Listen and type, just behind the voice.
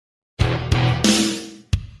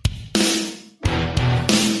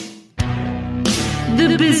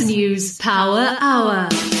BizNews Power Hour.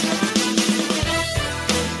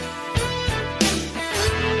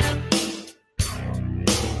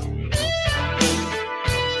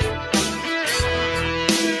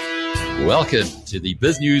 Welcome to the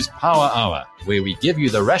BizNews Power Hour, where we give you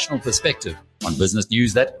the rational perspective on business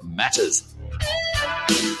news that matters.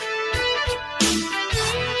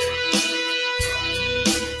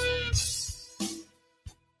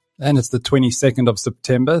 And it's the 22nd of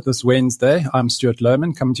September, this Wednesday. I'm Stuart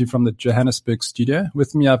Lowman, coming to you from the Johannesburg studio.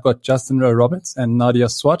 With me, I've got Justin Rowe-Roberts and Nadia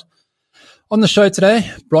Swat. On the show today,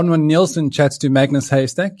 Bronwyn Nielsen chats to Magnus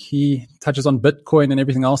Heystek. He touches on Bitcoin and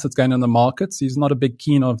everything else that's going on in the markets. He's not a big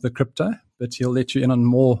keen of the crypto, but he'll let you in on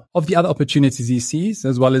more of the other opportunities he sees,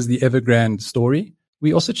 as well as the Evergrande story.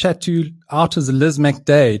 We also chat to OUTA's Liz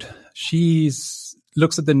McDaid. She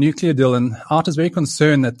looks at the nuclear deal, and OUTA's very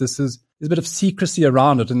concerned that there's a bit of secrecy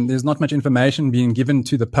around it, and there's not much information being given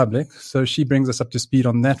to the public. So she brings us up to speed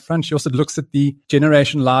on that front. She also looks at the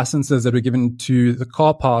generation licenses that were given to the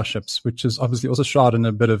car powerships, which is obviously also shrouded in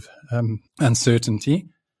a bit of uncertainty.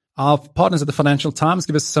 Our partners at the Financial Times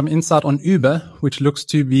give us some insight on Uber, which looks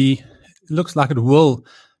like it will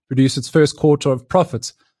produce its first quarter of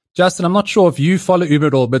profits. Justin, I'm not sure if you follow Uber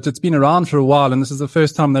at all, but it's been around for a while, and this is the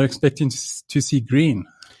first time they're expecting to see green.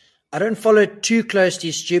 I don't follow it too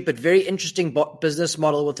closely, Stu, but very interesting business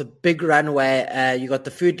model with a big runway. You got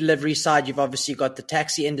the food delivery side. You've obviously got the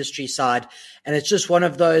taxi industry side. And it's just one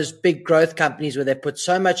of those big growth companies where they put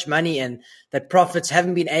so much money in that profits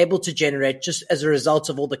haven't been able to generate just as a result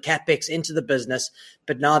of all the capex into the business.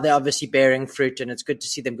 But now they're obviously bearing fruit, and it's good to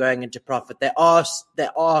see them going into profit. They are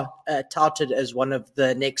touted as one of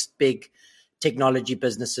the next big technology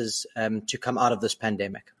businesses to come out of this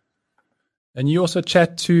pandemic. And you also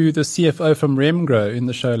chat to the CFO from Remgro in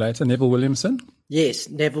the show later, Neville Williamson. Yes,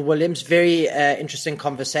 Neville Williams. Very interesting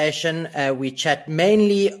conversation. We chat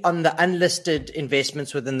mainly on the unlisted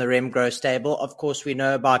investments within the Remgro stable. Of course, we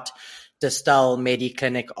know about Distal,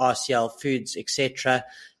 Mediclinic, RCL Foods, etc.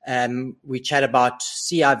 We chat about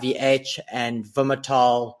CIVH and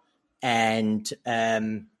Vumatal and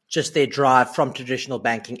just their drive from traditional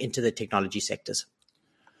banking into the technology sectors.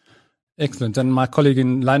 Excellent. And my colleague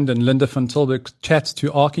in London, Linda van Tilburg, chats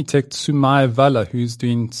to architect Sumayya Vally, who's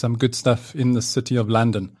doing some good stuff in the city of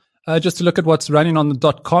London. Just to look at what's running on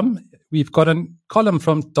the .com, we've got a column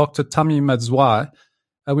from Dr. Tami Madzwai.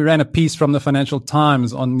 We ran a piece from the Financial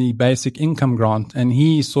Times on the basic income grant, and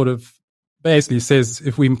he sort of basically says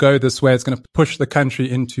if we go this way, it's going to push the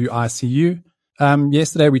country into ICU.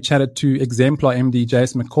 Yesterday, we chatted to Exemplar MD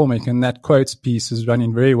Jason McCormick, and that quotes piece is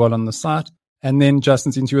running very well on the site. And then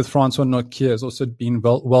Justin's interview with Francois Nokia has also been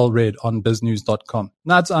well read on biznews.com.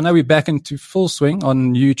 Nads, I know we're back into full swing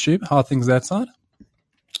on YouTube. How are things that side?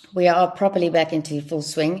 We are properly back into full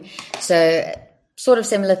swing. So sort of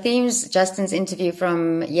similar themes. Justin's interview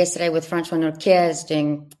from yesterday with Francois Nokia is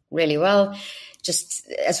doing really well. Just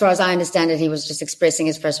as far as I understand it, he was just expressing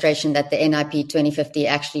his frustration that the NIP 2050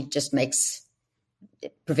 actually just makes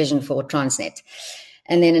provision for Transnet.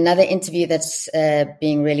 And then another interview that's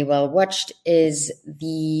being really well watched is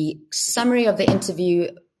the summary of the interview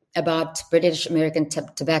about British American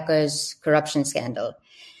Tobacco's corruption scandal.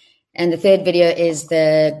 And the third video is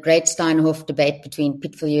the Great Steinhoff debate between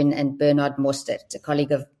Piet Viljoen and Bernard Mostert, a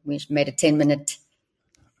colleague of which made a 10-minute,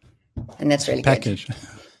 and that's really package. Good.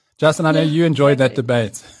 Justin, I know you enjoyed that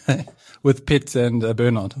debate with Piet and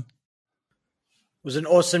Bernard. It was an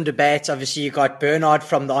awesome debate. Obviously, you got Bernard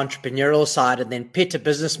from the entrepreneurial side, and then Piet, a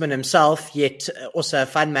businessman himself, yet also a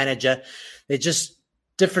fund manager. They're just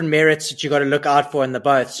different merits that you got to look out for in the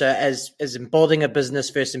both. So as in building a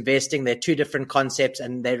business versus investing, they're two different concepts,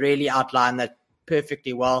 and they really outline that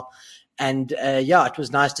perfectly well. And it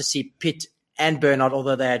was nice to see Piet and Bernard,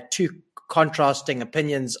 although they had two contrasting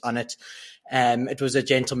opinions on it. It was a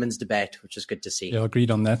gentleman's debate, which is good to see. Yeah,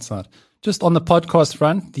 agreed on that side. Just on the podcast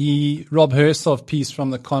front, the Rob Hersov piece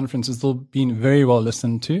from the conference has still been very well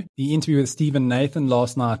listened to. The interview with Stephen Nathan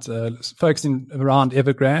last night, focusing around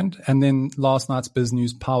Evergrande, and then last night's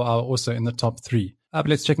BizNews Power Hour also in the top 3. But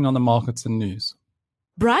let's check in on the markets and news.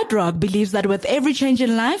 BrightRock believes that with every change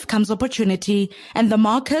in life comes opportunity, and the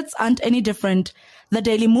markets aren't any different. The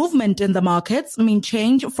daily movement in the markets mean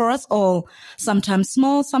change for us all, sometimes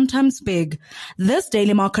small, sometimes big. This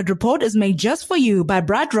daily market report is made just for you by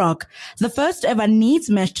BrightRock, the first ever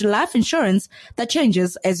needs-meshed life insurance that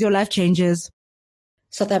changes as your life changes.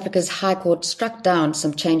 South Africa's High Court struck down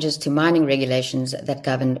some changes to mining regulations that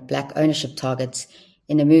govern black ownership targets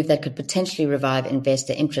in a move that could potentially revive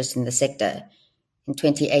investor interest in the sector. In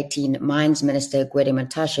 2018, Mines Minister Gwede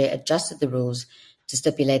Mantashe adjusted the rules to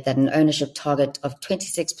stipulate that an ownership target of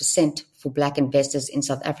 26% for black investors in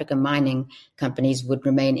South African mining companies would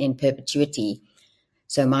remain in perpetuity.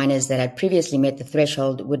 So miners that had previously met the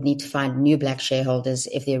threshold would need to find new black shareholders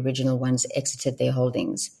if the original ones exited their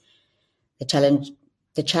holdings.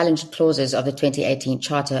 The challenged clauses of the 2018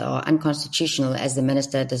 Charter are unconstitutional as the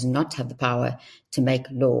minister does not have the power to make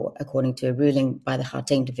law, according to a ruling by the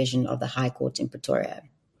Gauteng Division of the High Court in Pretoria.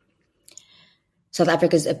 South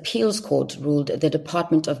Africa's Appeals Court ruled the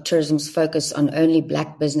Department of Tourism's focus on only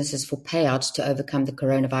black businesses for payouts to overcome the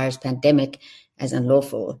coronavirus pandemic as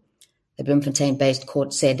unlawful. The Bloemfontein-based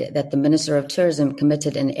court said that the Minister of Tourism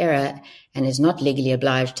committed an error and is not legally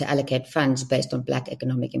obliged to allocate funds based on black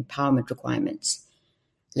economic empowerment requirements.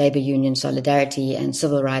 Labour Union Solidarity and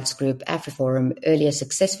civil rights group AfriForum earlier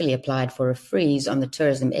successfully applied for a freeze on the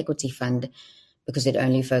Tourism Equity Fund because it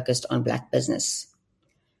only focused on black business.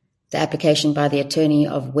 The application by the attorney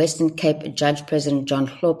of Western Cape Judge President John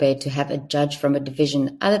Hlophe to have a judge from a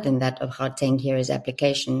division other than that of Gauteng hear his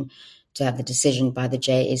application to have the decision by the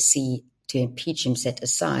JSC to impeach him set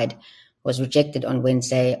aside was rejected on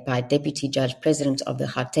Wednesday by Deputy Judge President of the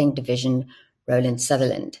Gauteng Division, Roland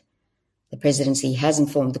Sutherland. The presidency has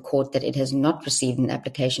informed the court that it has not received an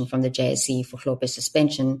application from the JSC for Hlophe's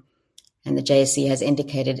suspension, and the JSC has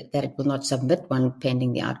indicated that it will not submit one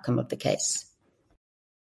pending the outcome of the case.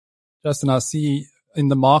 Justin, I see in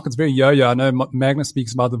the markets very yo-yo. I know Magnus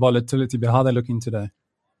speaks about the volatility, but how are they looking today?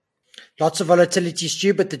 Lots of volatility,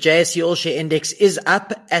 Stu, but the JSE All-Share Index is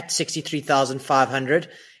up at 63,500.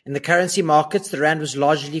 In the currency markets, the rand was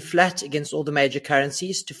largely flat against all the major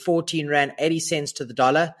currencies to 14 rand 80 cents to the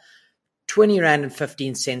dollar, 20 rand and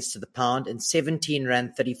 15 cents to the pound, and 17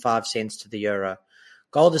 rand 35 cents to the euro.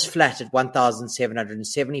 Gold is flat at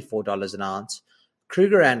 $1,774 an ounce.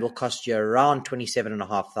 Kruger Rand will cost you around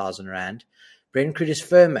 27,500 Rand. Brent crude is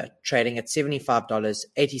firmer, trading at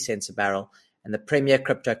 $75.80 a barrel, and the premier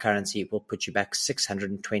cryptocurrency will put you back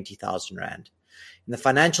 620,000 Rand. In the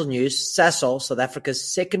financial news, Sasol, South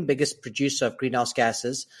Africa's second biggest producer of greenhouse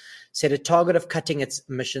gases, set a target of cutting its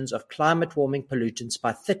emissions of climate-warming pollutants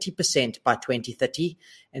by 30% by 2030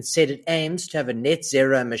 and said it aims to have a net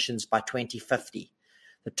zero emissions by 2050.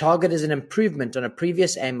 The target is an improvement on a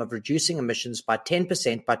previous aim of reducing emissions by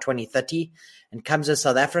 10% by 2030 and comes as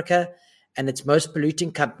South Africa and its most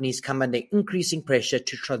polluting companies come under increasing pressure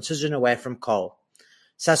to transition away from coal.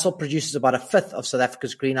 Sasol produces about a fifth of South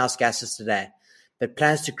Africa's greenhouse gases today, but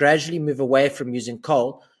plans to gradually move away from using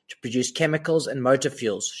coal to produce chemicals and motor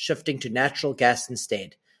fuels, shifting to natural gas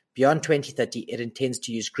instead. Beyond 2030, it intends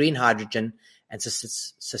to use green hydrogen and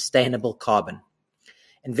sustainable carbon.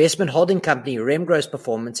 Investment holding company Remgro's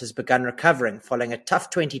performance has begun recovering following a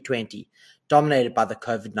tough 2020 dominated by the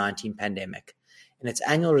COVID-19 pandemic. In its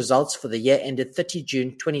annual results for the year ended 30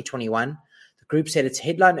 June 2021, the group said its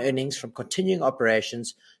headline earnings from continuing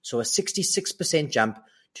operations saw a 66% jump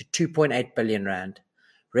to 2.8 billion rand.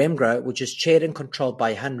 Remgro, which is chaired and controlled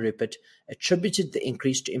by Johan Rupert, attributed the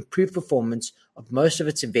increase to improved performance of most of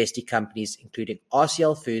its investee companies, including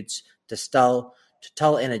RCL Foods, Distel,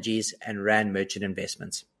 Total Energies, and Rand Merchant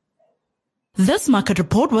Investments. This market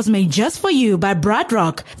report was made just for you by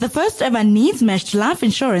BrightRock, the first ever needs-matched life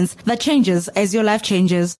insurance that changes as your life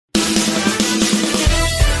changes.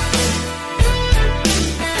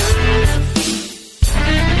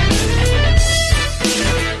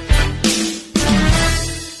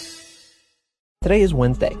 Today is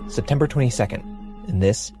Wednesday, September 22nd, and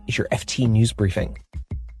this is your FT News Briefing.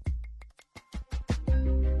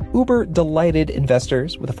 Uber delighted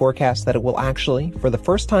investors with a forecast that it will actually, for the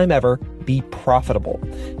first time ever, be profitable.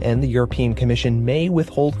 And the European Commission may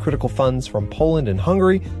withhold critical funds from Poland and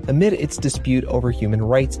Hungary amid its dispute over human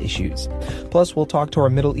rights issues. Plus, we'll talk to our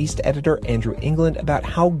Middle East editor, Andrew England, about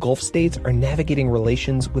how Gulf states are navigating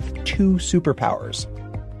relations with two superpowers.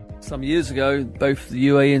 Some years ago, both the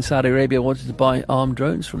UAE and Saudi Arabia wanted to buy armed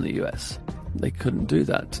drones from the US. They couldn't do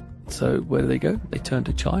that. So where do they go? They turned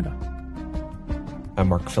to China. I'm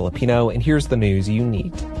Mark Filipino, and here's the news you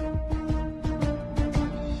need.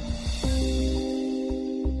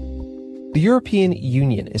 The European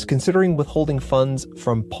Union is considering withholding funds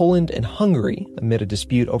from Poland and Hungary amid a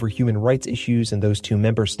dispute over human rights issues in those two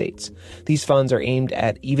member states. These funds are aimed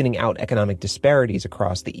at evening out economic disparities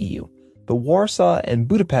across the EU. But Warsaw and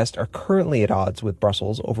Budapest are currently at odds with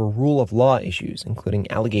Brussels over rule of law issues, including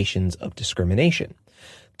allegations of discrimination.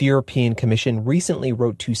 The European Commission recently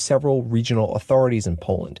wrote to several regional authorities in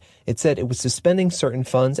Poland. It said it was suspending certain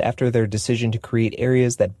funds after their decision to create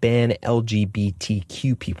areas that ban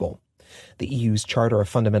LGBTQ people. The EU's Charter of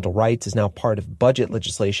Fundamental Rights is now part of budget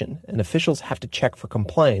legislation, and officials have to check for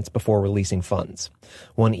compliance before releasing funds.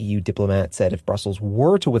 One EU diplomat said if Brussels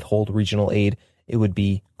were to withhold regional aid, it would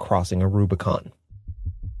be crossing a Rubicon.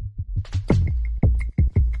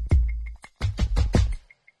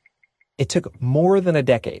 It took more than a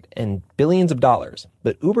decade and billions of dollars,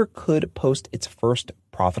 but Uber could post its first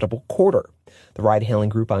profitable quarter. The ride-hailing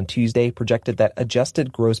group on Tuesday projected that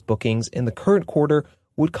adjusted gross bookings in the current quarter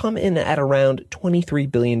would come in at around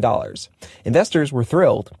 $23 billion. Investors were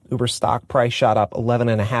thrilled. Uber's stock price shot up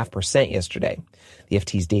 11.5% yesterday. The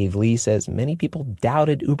FT's Dave Lee says many people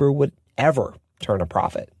doubted Uber would ever turn a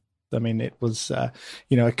profit. I mean, it was, a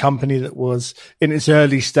company that was in its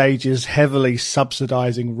early stages heavily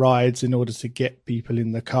subsidizing rides in order to get people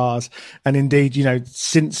in the cars. And indeed,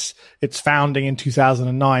 since its founding in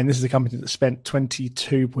 2009, this is a company that spent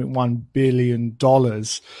 $22.1 billion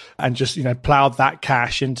and just, plowed that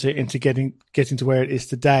cash into getting to where it is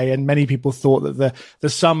today. And many people thought that the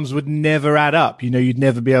sums would never add up. You'd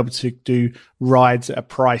never be able to do rides at a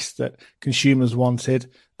price that consumers wanted,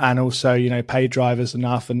 and also, pay drivers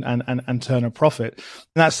enough and turn a profit. And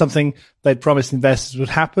that's something they'd promised investors would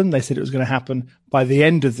happen. They said it was going to happen by the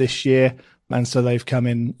end of this year. And so they've come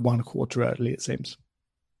in one quarter early, it seems.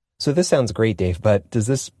 So this sounds great, Dave, but does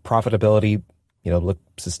this profitability, look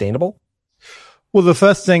sustainable? Well, the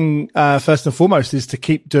first thing, first and foremost, is to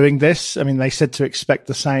keep doing this. I mean, they said to expect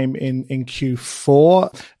the same in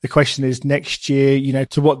Q4. The question is next year,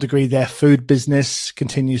 to what degree their food business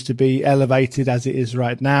continues to be elevated as it is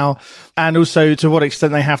right now. And also to what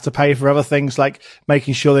extent they have to pay for other things like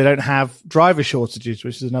making sure they don't have driver shortages,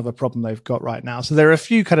 which is another problem they've got right now. So there are a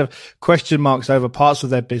few kind of question marks over parts of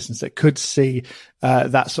their business that could see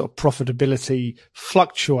that sort of profitability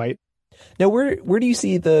fluctuate. Now, where do you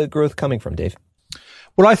see the growth coming from, Dave?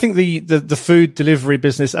 Well, I think the food delivery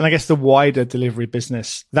business, and I guess the wider delivery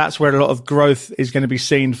business, that's where a lot of growth is going to be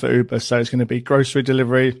seen for Uber. So it's going to be grocery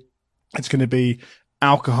delivery. It's going to be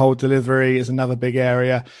alcohol delivery is another big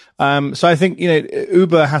area. So I think,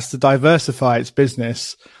 Uber has to diversify its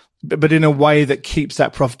business, but in a way that keeps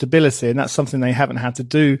that profitability. And that's something they haven't had to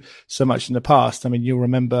do so much in the past. I mean, you'll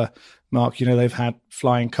remember, Mark, they've had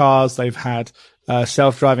flying cars, they've had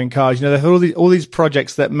self-driving cars. They've had all these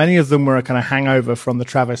projects that many of them were a kind of hangover from the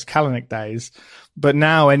Travis Kalanick days. But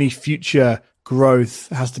now any future growth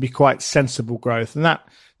has to be quite sensible growth. And that,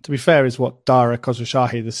 to be fair, is what Dara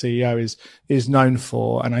Khosrowshahi, the CEO, is known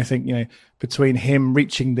for. And I think, between him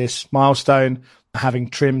reaching this milestone, having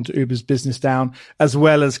trimmed Uber's business down, as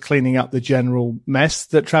well as cleaning up the general mess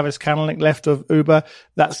that Travis Kalanick left of Uber,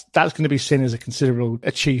 that's going to be seen as a considerable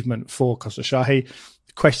achievement for Khosrowshahi.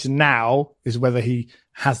 The question now is whether he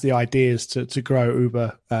has the ideas to grow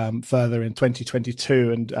Uber further in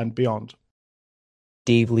 2022 and beyond.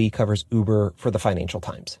 Dave Lee covers Uber for the Financial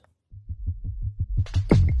Times.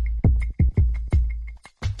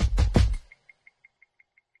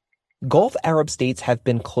 Gulf Arab states have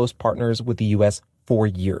been close partners with the U.S. for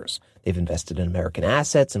years. They've invested in American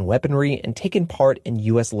assets and weaponry and taken part in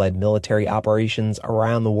U.S.-led military operations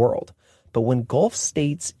around the world. But when Gulf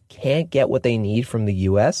states can't get what they need from the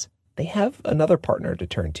U.S., they have another partner to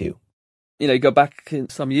turn to. You go back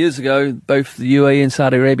some years ago, both the UAE and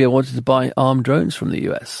Saudi Arabia wanted to buy armed drones from the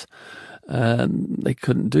US. They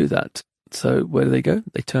couldn't do that. So where do they go?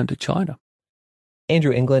 They turn to China.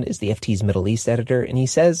 Andrew England is the FT's Middle East editor, and he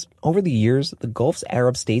says over the years, the Gulf's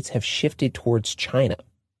Arab states have shifted towards China.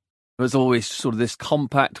 There was always sort of this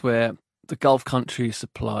compact where the Gulf countries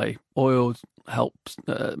supply oil, help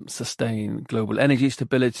sustain global energy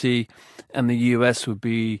stability, and the US would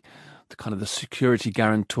be the security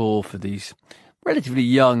guarantor for these relatively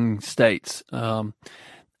young states. Then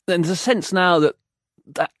there's a sense now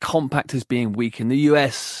that compact is being weakened. The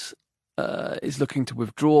US is looking to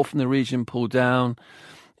withdraw from the region, pull down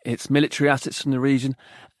its military assets from the region,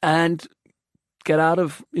 and get out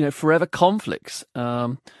of forever conflicts.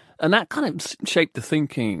 And that kind of shaped the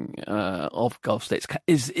thinking of Gulf states.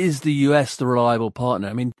 Is the US the reliable partner?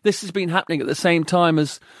 I mean, this has been happening at the same time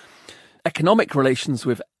as economic relations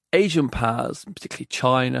with Asian powers, particularly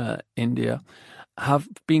China, India, have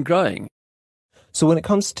been growing. So when it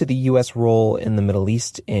comes to the U.S. role in the Middle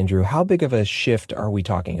East, Andrew, how big of a shift are we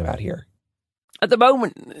talking about here? At the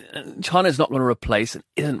moment, China's not going to replace and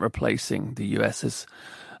isn't replacing the US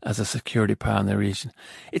as a security power in the region.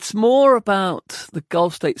 It's more about the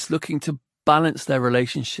Gulf states looking to balance their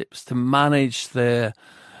relationships, to manage their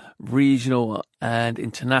regional and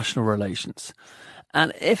international relations.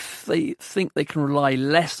 And if they think they can rely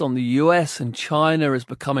less on the US and China is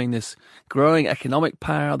becoming this growing economic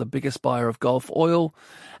power, the biggest buyer of Gulf oil,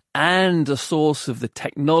 and a source of the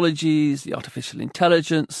technologies, the artificial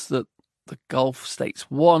intelligence that the Gulf states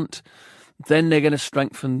want, then they're going to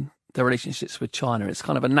strengthen their relationships with China. It's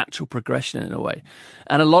kind of a natural progression in a way.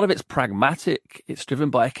 And a lot of it's pragmatic. It's driven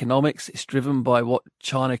by economics. It's driven by what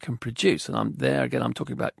China can produce. And I'm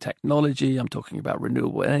talking about technology. I'm talking about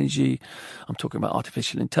renewable energy. I'm talking about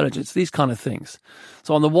artificial intelligence, these kind of things.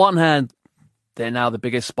 So on the one hand, they're now the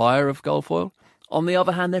biggest buyer of Gulf oil. On the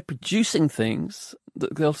other hand, they're producing things that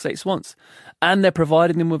the Gulf states wants. And they're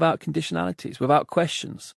providing them without conditionalities, without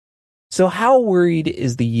questions. So how worried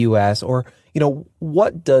is the U.S. or,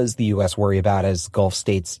 what does the U.S. worry about as Gulf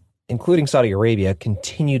states, including Saudi Arabia,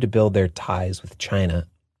 continue to build their ties with China?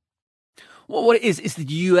 Well, what it is the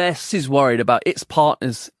U.S. is worried about its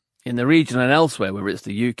partners in the region and elsewhere, whether it's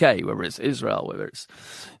the UK, whether it's Israel, whether it's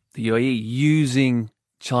the UAE, using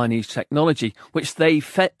Chinese technology, which they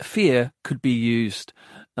fear could be used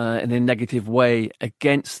in a negative way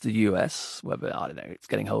against the US, whether, it's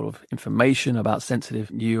getting hold of information about sensitive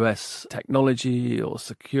US technology or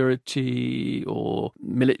security or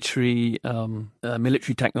military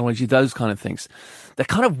technology, those kind of things. They're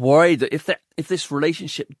kind of worried that if this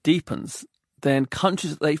relationship deepens, then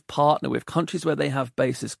countries that they've partnered with, countries where they have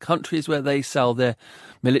bases, countries where they sell their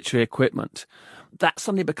military equipment, that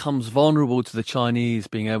suddenly becomes vulnerable to the Chinese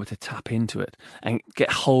being able to tap into it and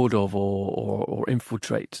get hold of or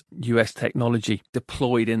infiltrate US technology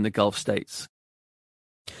deployed in the Gulf states.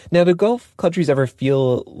 Now, do Gulf countries ever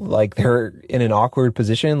feel like they're in an awkward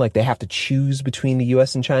position, like they have to choose between the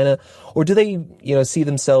U.S. and China? Or do they, see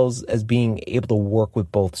themselves as being able to work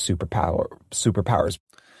with both superpowers?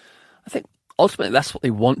 I think ultimately that's what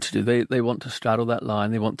they want to do. They want to straddle that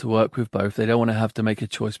line. They want to work with both. They don't want to have to make a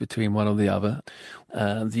choice between one or the other.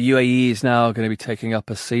 The UAE is now going to be taking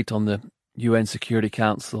up a seat on the UN Security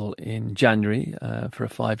Council in January for a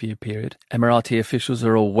 5-year period. Emirati officials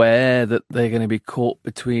are aware that they're going to be caught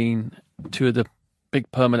between two of the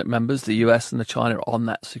big permanent members, the US and the China, on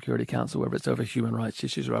that Security Council, whether it's over human rights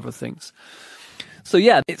issues or other things. So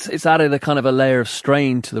yeah, it's added a kind of a layer of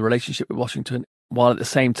strain to the relationship with Washington, while at the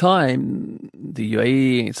same time, the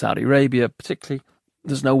UAE and Saudi Arabia particularly,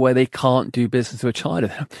 there's no way they can't do business with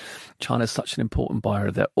China. China's such an important buyer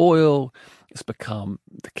of their oil. It's become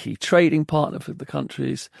the key trading partner for the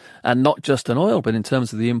countries, and not just in oil, but in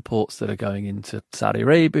terms of the imports that are going into Saudi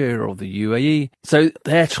Arabia or the UAE. So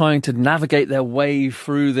they're trying to navigate their way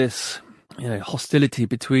through this, hostility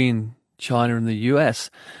between China and the US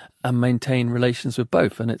and maintain relations with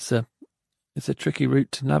both. And it's a tricky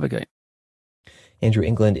route to navigate. Andrew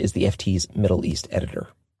England is the FT's Middle East editor.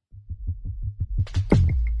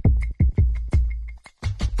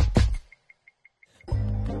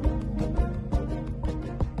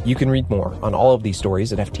 You can read more on all of these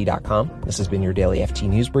stories at FT.com. This has been your daily FT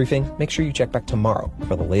News Briefing. Make sure you check back tomorrow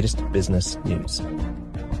for the latest business news.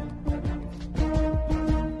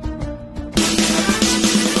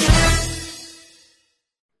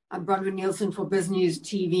 I'm Bronwyn Nielsen for BizNews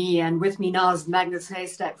TV, and with me now is Magnus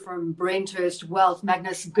Heystek from Braintrust Wealth.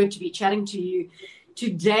 Magnus, good to be chatting to you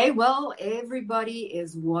today. Well, everybody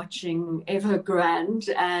is watching Evergrande,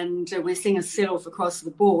 and we're seeing a sell-off across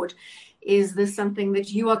the board. Is this something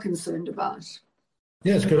that you are concerned about?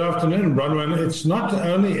 Yes, good afternoon, Bronwyn. It's not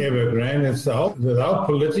only Evergrande, it's the whole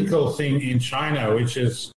political thing in China, which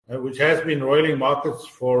has been roiling markets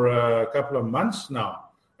for a couple of months now.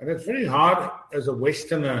 And it's very hard as a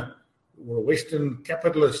Westerner or a Western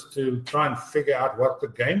capitalist to try and figure out what the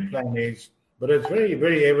game plan is. But it's very,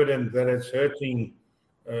 very evident that it's hurting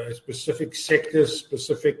specific sectors,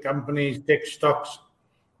 specific companies, tech stocks,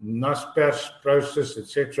 Naspers, Process,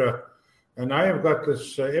 etc. And I have got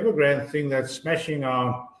this Evergrande thing that's smashing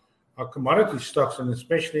our commodity stocks, and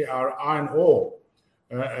especially our iron ore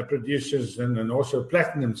producers and also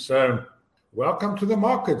platinum. So welcome to the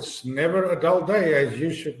markets. Never a dull day, as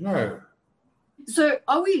you should know. So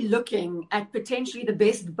are we looking at potentially the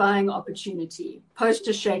best buying opportunity post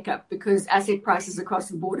a shake-up because asset prices across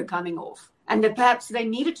the board are coming off, and that perhaps they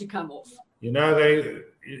needed to come off?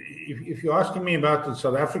 If you're asking me about the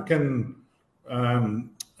South African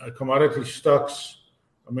commodity stocks,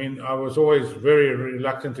 I was always very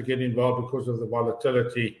reluctant to get involved because of the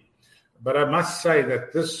volatility. But I must say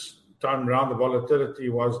that this time around, the volatility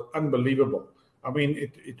was unbelievable.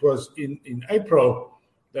 It was in April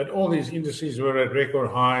that all these indices were at record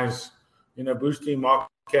highs, boosting market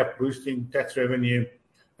cap, boosting tax revenue.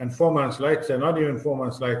 And 4 months later, not even 4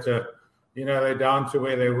 months later, they're down to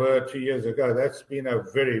where they were 2 years ago. That's been a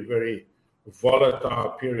very, very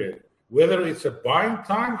volatile period. Whether it's a buying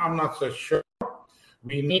time, I'm not so sure.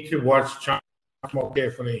 We need to watch China more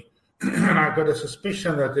carefully. And I've got a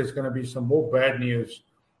suspicion that there's going to be some more bad news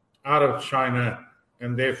out of China,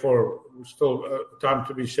 and therefore still time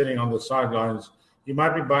to be sitting on the sidelines you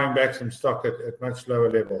might be buying back some stock at much lower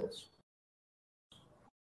levels.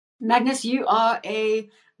 Magnus, you are a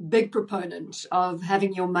big proponent of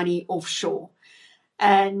having your money offshore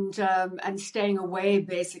and staying away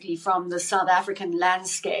basically from the South African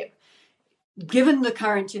landscape. Given the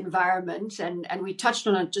current environment, and we touched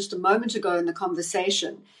on it just a moment ago in the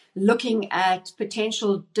conversation, looking at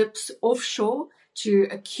potential dips offshore to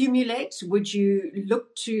accumulate, would you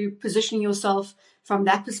look to positioning yourself from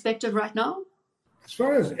that perspective right now? As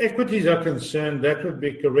far as equities are concerned, that would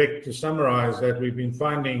be correct to summarize that we've been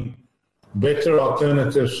finding better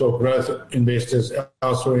alternatives for growth investors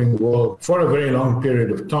elsewhere in the world for a very long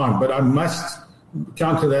period of time. But I must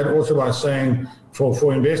counter that also by saying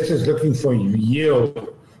for investors looking for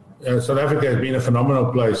yield, South Africa has been a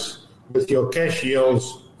phenomenal place with your cash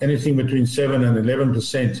yields anything between 7 and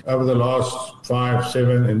 11% over the last 5,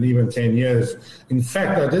 7, and even 10 years. In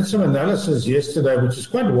fact, I did some analysis yesterday, which is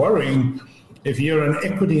quite worrying if you're an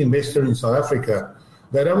equity investor in South Africa,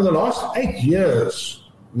 that over the last 8 years,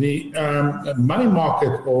 the money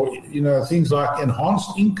market or things like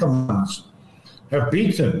enhanced income funds have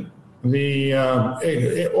beaten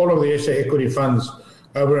all of the SA equity funds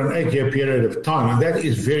over an 8-year period of time, and that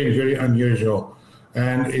is very, very unusual.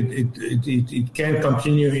 And it can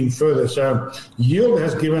continue in further. So yield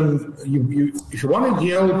has given you if you want to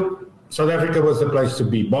yield, South Africa was the place to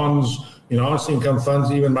be. Bonds, enhanced income funds,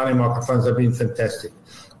 even money market funds have been fantastic.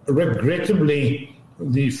 Regrettably,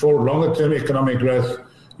 for longer term economic growth,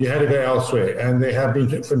 you had to go elsewhere, and there have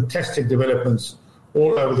been fantastic developments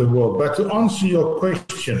all over the world. But to answer your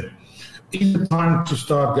question, is it time to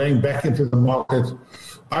start going back into the market?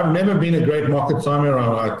 I've never been a great market timer.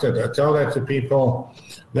 I tell that to people.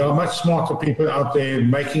 There are much smarter people out there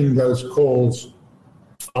making those calls.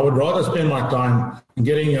 I would rather spend my time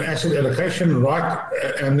getting your asset allocation right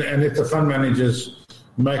and let the fund managers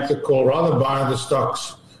make the call. Rather buy the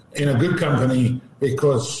stocks in a good company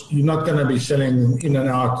because you're not going to be selling them in and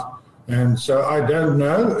out. And so I don't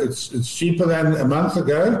know. It's cheaper than a month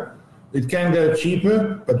ago. It can go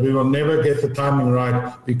cheaper, but we will never get the timing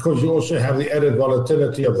right because you also have the added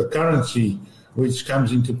volatility of the currency, which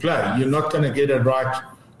comes into play. You're not going to get it right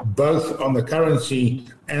both on the currency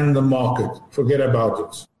and the market. Forget about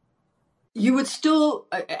it. You would still,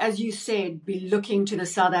 as you said, be looking to the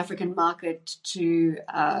South African market to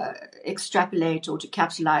extrapolate or to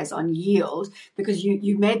capitalize on yield because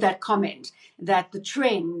you made that comment that the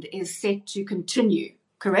trend is set to continue,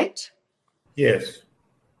 correct? Yes.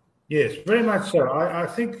 Yes, very much so. I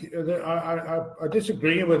think I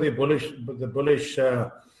disagree with the bullish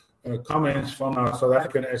comments from our South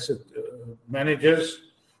African asset managers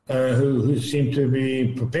who seem to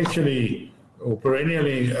be perpetually or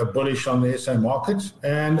perennially bullish on the SA market.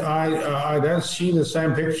 And I don't see the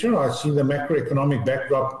same picture. I see the macroeconomic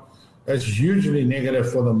backdrop as hugely negative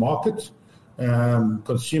for the market.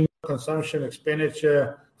 Consumer consumption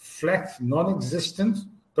expenditure flat, non-existent.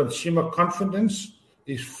 Consumer confidence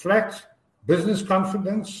is flat. Business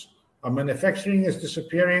confidence, our manufacturing is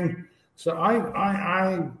disappearing. So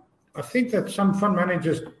I think that some fund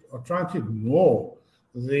managers are trying to ignore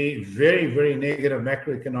the very, very negative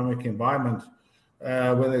macroeconomic environment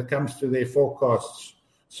when it comes to their forecasts.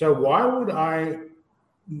 So why would I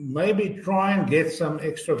maybe try and get some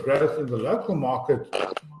extra growth in the local market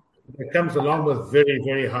that comes along with very,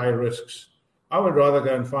 very high risks? I would rather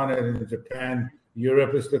go and find it in Japan.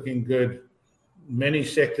 Europe is looking good. Many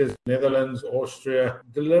sectors, Netherlands, Austria,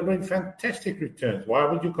 delivering fantastic returns. Why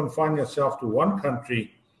would you confine yourself to one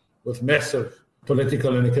country with massive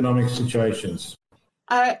political and economic situations?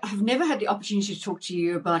 I've never had the opportunity to talk to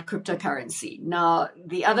you about cryptocurrency. Now,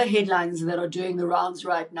 the other headlines that are doing the rounds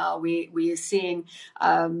right now, we are seeing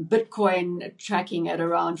Bitcoin tracking at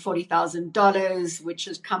around $40,000, which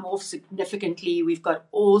has come off significantly. We've got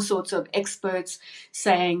all sorts of experts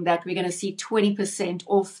saying that we're going to see 20%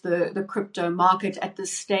 off the crypto market at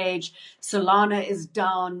this stage. Solana is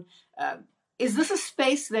down. Is this a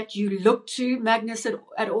space that you look to, Magnus,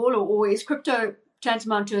 at all, or is crypto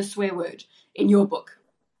tantamount to a swear word in your book?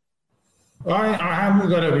 I haven't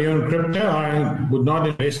got a view on crypto. I would not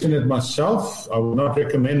invest in it myself. I would not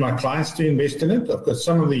recommend my clients to invest in it. I've got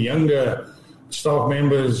some of the younger staff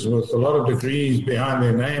members with a lot of degrees behind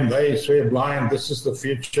their name. They swear blind, this is the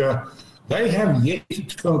future. They have yet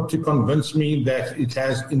to convince me that it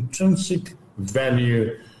has intrinsic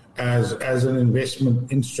value as an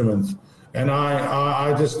investment instrument. And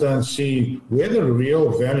I just don't see where the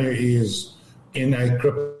real value is in a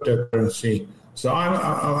cryptocurrency. So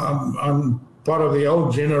I'm part of the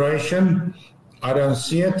old generation. I don't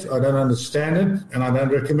see it, I don't understand it, and I don't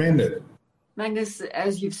recommend it. Magnus,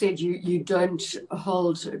 as you've said, you don't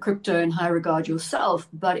hold crypto in high regard yourself,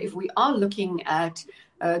 but if we are looking at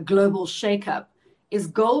a global shakeup, is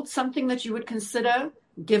gold something that you would consider,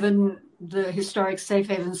 given the historic safe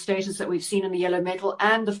haven status that we've seen in the yellow metal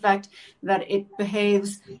and the fact that it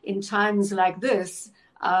behaves in times like this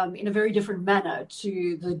in a very different manner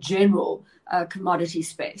to the general commodity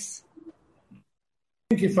space?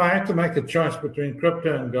 I think if I had to make a choice between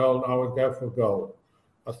crypto and gold, I would go for gold.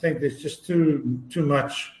 I think there's just too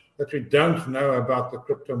much that we don't know about the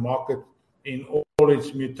crypto market in all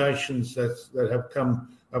its mutations that have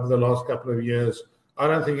come over the last couple of years. I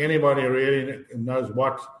don't think anybody really knows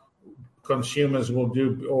what consumers will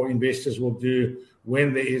do or investors will do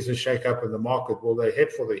when there is a shake-up in the market. Will they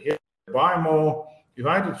head for the hill, buy more? If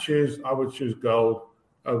I had to choose, I would choose gold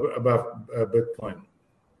above Bitcoin.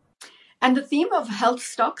 And the theme of health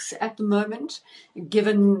stocks at the moment,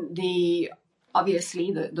 given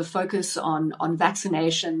obviously the focus on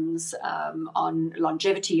vaccinations, on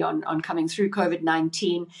longevity, on coming through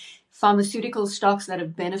COVID-19, pharmaceutical stocks that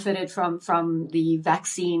have benefited from the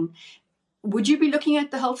vaccine. Would you be looking at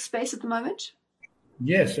the health space at the moment?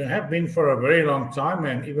 Yes, I have been for a very long time,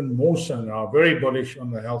 and even more so now. Very bullish on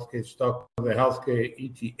the healthcare stock. The healthcare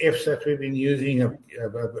ETFs that we've been using have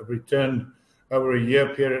returned over a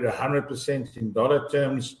year period 100% in dollar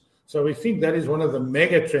terms. So we think that is one of the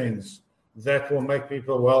mega trends that will make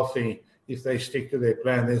people wealthy if they stick to their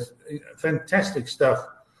plan. There's fantastic stuff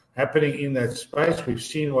happening in that space. We've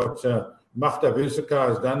seen what Magda Vusika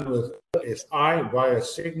has done with SI via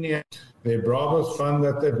Signia, their Bravos fund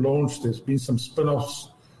that they've launched. There's been some spin-offs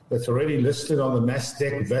that's already listed on the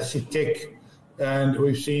Nasdaq, Vasitech, and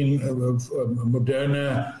we've seen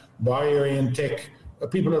Moderna, BioNTech.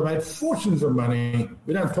 People have made fortunes of money.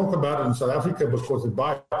 We don't talk about it in South Africa because it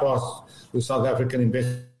bypassed the South African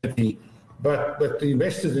investment. But the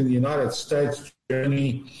investors in the United States,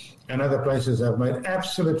 Germany, and other places have made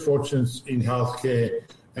absolute fortunes in healthcare,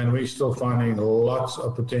 and we're still finding lots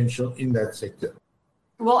of potential in that sector.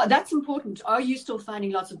 Well, that's important. Are you still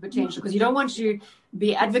finding lots of potential? Because you don't want to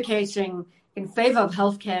be advocating in favor of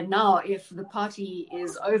healthcare now if the party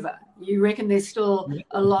is over. You reckon there's still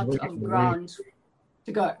a lot of ground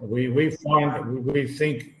to go? We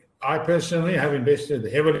think, I personally have invested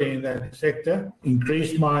heavily in that sector,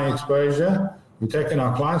 increased my exposure. We've taken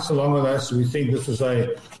our clients along with us. We think this is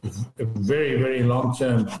a very, very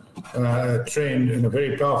long-term trend and a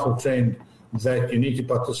very powerful trend that you need to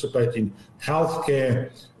participate in.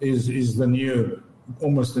 Healthcare is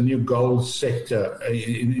almost the new gold sector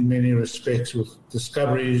in many respects, with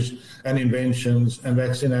discoveries and inventions and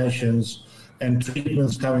vaccinations and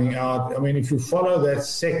treatments coming out. I mean, if you follow that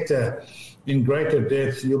sector in greater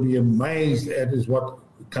depth, you'll be amazed at what's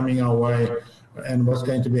coming our way and what's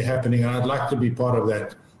going to be happening. I'd like to be part of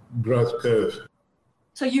that growth curve.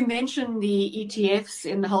 So you mentioned the ETFs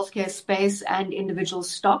in the healthcare space and individual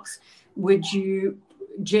stocks. Would you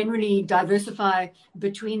generally diversify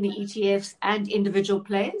between the ETFs and individual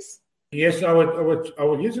plays? Yes, I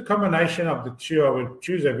would use a combination of the two. I would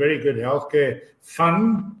choose a very good healthcare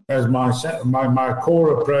fund as my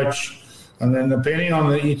core approach, and then depending on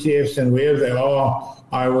the ETFs and where they are,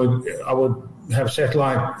 I would have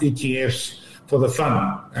satellite ETFs for the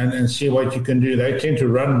fund and see what you can do. They tend to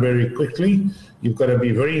run very quickly. You've got to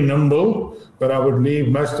be very nimble, but I would leave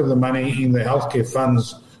most of the money in the healthcare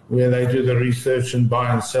funds where they do the research and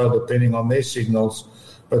buy and sell depending on their signals.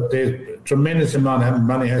 But there's a tremendous amount of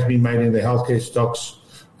money has been made in the healthcare stocks,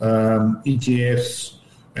 ETFs,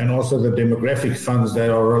 and also the demographic funds that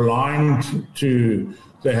are aligned to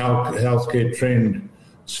the healthcare trend.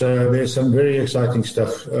 So there's some very exciting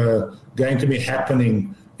stuff going to be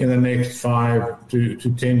happening in the next 5 to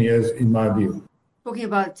 10 years, in my view. Talking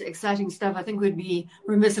about exciting stuff, I think we'd be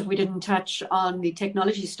remiss if we didn't touch on the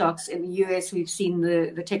technology stocks. In the US, we've seen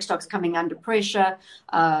the tech stocks coming under pressure.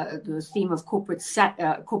 The theme of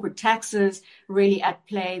corporate taxes really at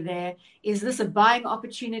play there. Is this a buying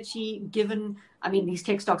opportunity given, these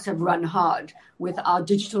tech stocks have run hard with our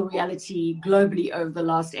digital reality globally over the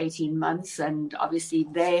last 18 months, and obviously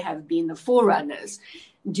they have been the forerunners.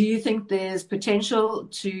 Do you think there's potential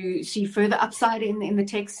to see further upside in the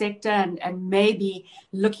tech sector and maybe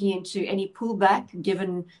looking into any pullback,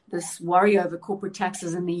 given this worry over corporate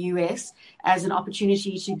taxes in the US, as an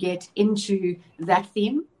opportunity to get into that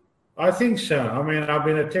theme? I think so. I've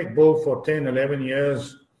been a tech bull for 10, 11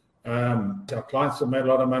 years. Our clients have made a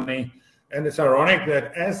lot of money. And it's ironic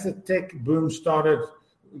that as the tech boom started,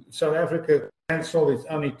 South Africa cancelled its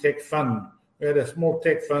only tech fund. We had a small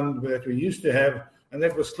tech fund that we used to have, and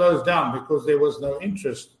that was closed down because there was no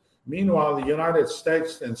interest. Meanwhile, the United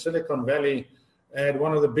States and Silicon Valley had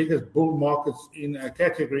one of the biggest bull markets in a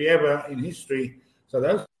category ever in history. So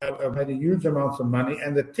those have made a huge amounts of money.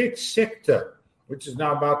 And the tech sector, which is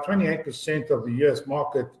now about 28% of the US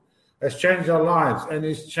market, has changed our lives and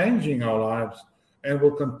is changing our lives and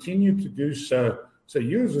will continue to do so. So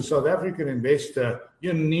you as a South African investor,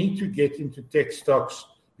 you need to get into tech stocks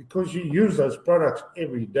because you use those products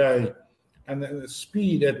every day. And the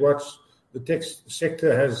speed at which the tech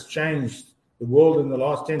sector has changed the world in the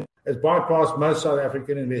last 10 has bypassed most South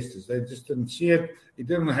African investors. They just didn't see it. It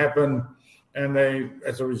didn't happen. And they,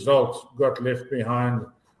 as a result, got left behind.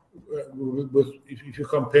 If you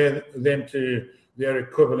compare them to their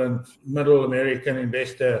equivalent middle American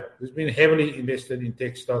investor who's been heavily invested in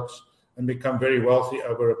tech stocks and become very wealthy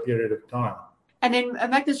over a period of time. And then,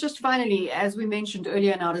 Magnus, just finally, as we mentioned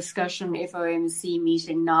earlier in our discussion, FOMC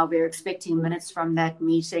meeting, now we're expecting minutes from that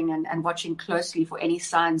meeting and watching closely for any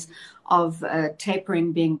signs of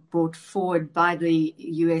tapering being brought forward by the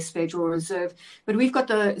US Federal Reserve. But we've got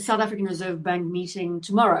the South African Reserve Bank meeting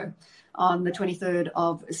tomorrow on the 23rd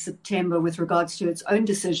of September with regards to its own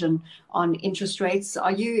decision on interest rates.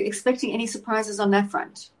 Are you expecting any surprises on that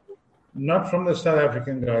front? Not from the South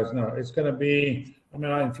African guys, no. It's going to be...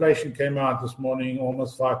 our inflation came out this morning,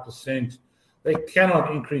 almost 5%. They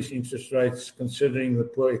cannot increase interest rates considering the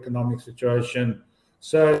poor economic situation.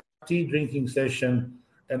 So, tea drinking session,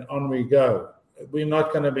 and on we go. We're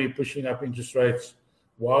not going to be pushing up interest rates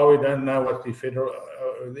while we don't know what the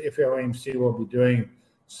FOMC will be doing.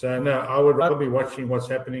 So, no, I would rather be watching what's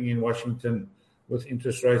happening in Washington with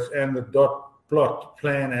interest rates and the dot plot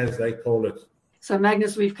plan, as they call it. So,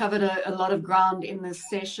 Magnus, we've covered a lot of ground in this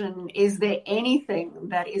session. Is there anything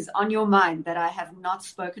that is on your mind that I have not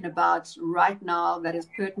spoken about right now that is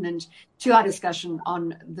pertinent to our discussion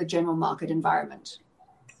on the general market environment?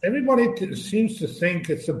 Everybody seems to think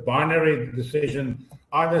it's a binary decision,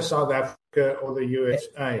 either South Africa or the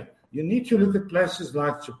USA. You need to look at places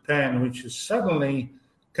like Japan, which has suddenly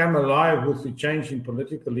come alive with the change in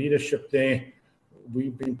political leadership there.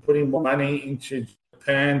 We've been putting more money into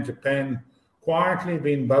Japan. Japan quietly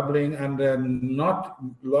been bubbling under not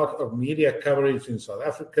a lot of media coverage in South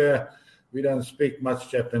Africa. We don't speak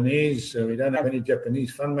much Japanese. We don't have any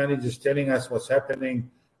Japanese fund managers telling us what's happening.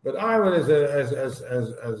 But I would, as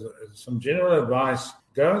some general advice,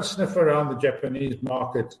 go and sniff around the Japanese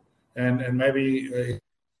market and maybe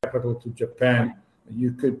capital to Japan.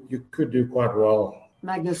 You could do quite well.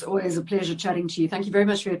 Magnus, always a pleasure chatting to you. Thank you very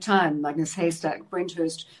much for your time. Magnus Heystek,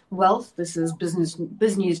 Brenthurst Wealth. This is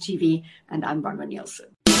BizNews TV, and I'm Bronwyn Nielsen.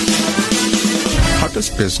 How does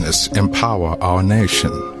business empower our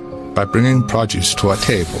nation? By bringing produce to our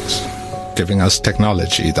tables, giving us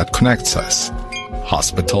technology that connects us,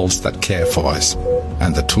 hospitals that care for us,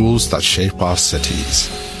 and the tools that shape our cities.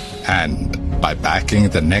 And by backing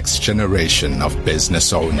the next generation of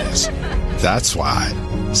business owners. That's why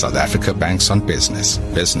South Africa banks on business.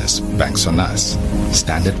 Business banks on us.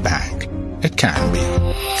 Standard Bank. It can be.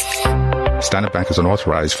 Standard Bank is an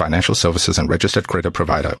authorized financial services and registered credit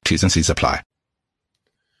provider. T's and C's apply.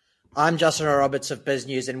 I'm Justin Roberts of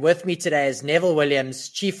BizNews, and with me today is Neville Williams,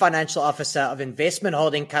 Chief Financial Officer of investment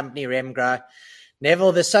holding company Remgro.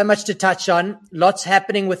 Neville, there's so much to touch on. Lots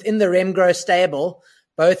happening within the Remgro stable,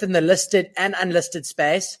 both in the listed and unlisted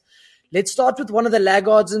space. Let's start with one of the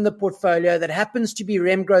laggards in the portfolio that happens to be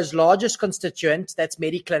Remgro's largest constituent, that's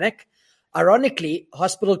Mediclinic. Ironically,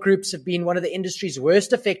 hospital groups have been one of the industries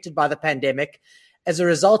worst affected by the pandemic as a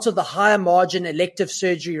result of the higher margin elective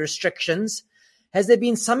surgery restrictions. Has there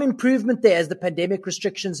been some improvement there as the pandemic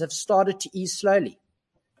restrictions have started to ease slowly?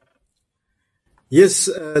 Yes,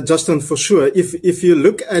 Justin, for sure. If you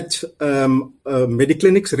look at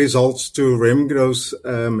Mediclinic's results to Remgro's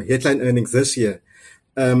headline earnings this year,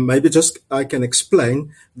 maybe just I can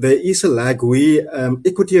explain. There is a lag. We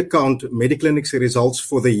equity account Mediclinic's results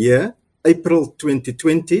for the year, April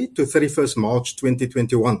 2020 to 31st March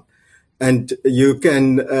 2021. And you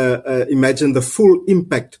can imagine the full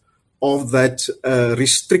impact of that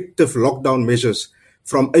restrictive lockdown measures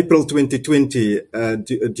from April 2020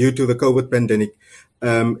 due to the COVID pandemic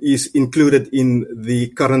is included in the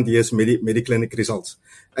current year's Mediclinic results.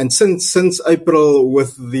 And since April,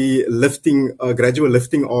 with the gradual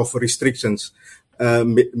lifting of restrictions,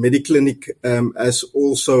 Mediclinic has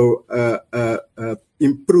also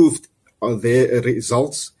improved their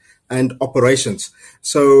results and operations.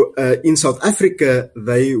 So in South Africa,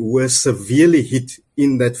 they were severely hit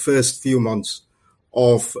in that first few months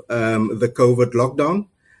of the COVID lockdown.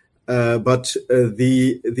 But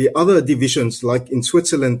the other divisions, like in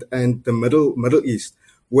Switzerland and the Middle East,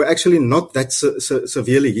 were actually not that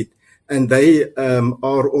severely hit. And they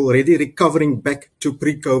are already recovering back to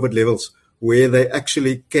pre-COVID levels where they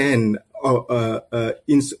actually can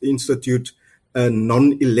institute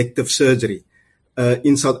non-elective surgery.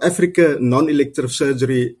 In South Africa, non-elective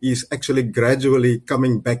surgery is actually gradually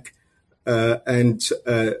coming back and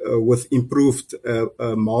with improved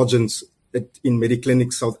margins in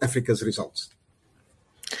Mediclinic South Africa's results.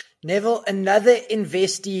 Neville, another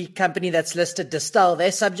investee company that's listed, Distel,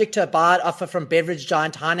 they're subject to a buyout offer from beverage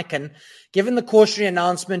giant Heineken. Given the cautionary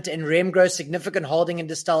announcement in Remgro's significant holding in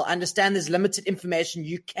Distel, I understand there's limited information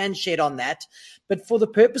you can shed on that. But for the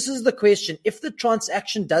purposes of the question, if the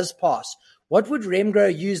transaction does pass, what would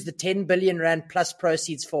Remgro use the 10 billion rand plus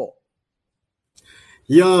proceeds for?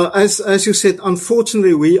 Yeah, as you said,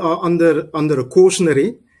 unfortunately, we are under a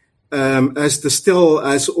cautionary. As Distel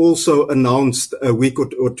has also announced a week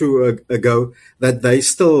or two ago that they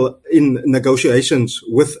still in negotiations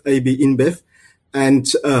with AB InBev, and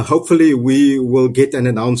hopefully we will get an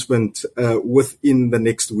announcement within the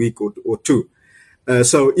next week or two.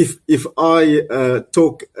 So if I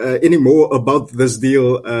talk any more about this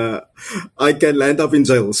deal, I can land up in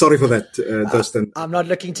jail. Sorry for that, Dustin. I'm not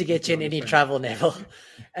looking to get you in any trouble, Neville.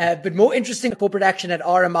 But more interesting corporate action at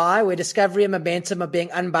RMI, where Discovery and Momentum are being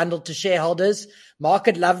unbundled to shareholders.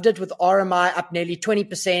 Market loved it, with RMI up nearly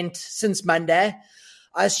 20% since Monday.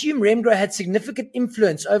 I assume Remgro had significant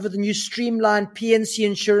influence over the new streamlined PNC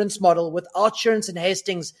insurance model, with OUTsurance and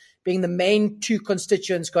Hastings being the main two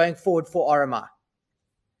constituents going forward for RMI.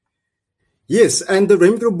 Yes, and the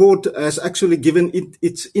Remgro board has actually given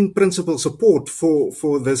its in-principle support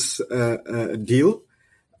for this deal.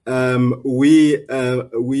 We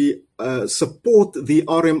support the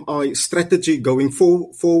RMI strategy going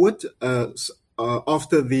forward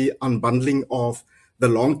after the unbundling of the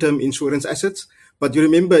long-term insurance assets. But you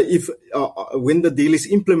remember, if when the deal is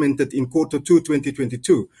implemented in Q2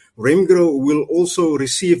 2022, Remgro will also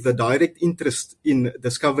receive the direct interest in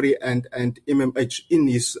Discovery and MMH in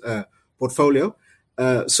his portfolio.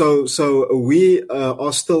 So we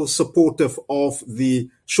are still supportive of the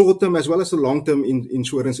short-term as well as the long-term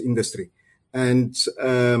insurance industry. And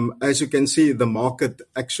as you can see, the market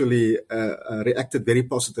actually reacted very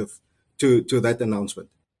positive to that announcement.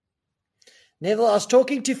 Neville, I was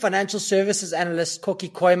talking to financial services analyst Koki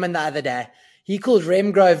Koyman the other day. He called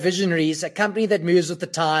Remgro visionaries, a company that moves with the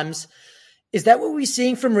times. Is that what we're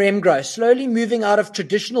seeing from Remgro, slowly moving out of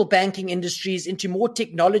traditional banking industries into more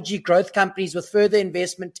technology growth companies with further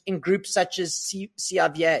investment in groups such as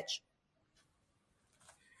CIVH?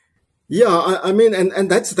 Yeah, I mean,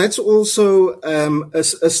 and that's also a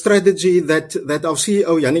strategy that our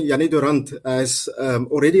CEO Jannie Durant has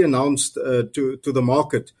already announced to the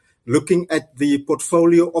market, looking at the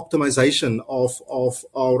portfolio optimization of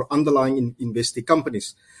our underlying investee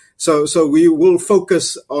companies. So we will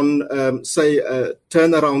focus on,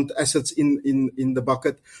 turnaround assets in the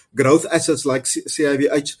bucket, growth assets like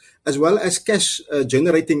CIVH, as well as cash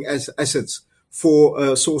generating assets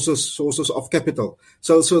for sources of capital.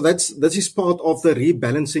 So that is part of the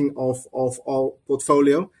rebalancing of our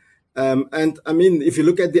portfolio. And I mean, if you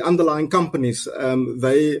look at the underlying companies,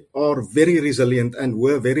 they are very resilient and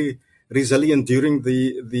were very resilient during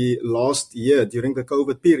the last year, during the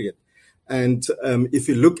COVID period. And if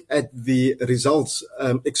you look at the results,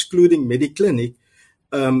 excluding Mediclinic,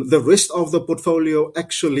 the rest of the portfolio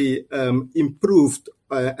actually improved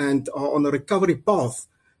and are on a recovery path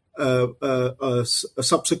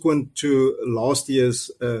subsequent to last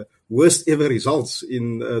year's worst ever results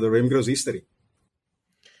in the Remgro's history.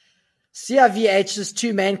 CIVH's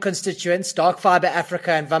two main constituents, Dark Fiber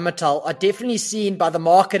Africa and Vumatel, are definitely seen by the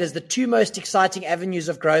market as the two most exciting avenues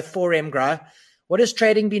of growth for Remgro. What has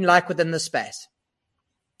trading been like within this space?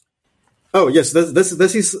 Oh, yes,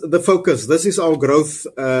 this is the focus. This is our growth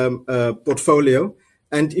portfolio.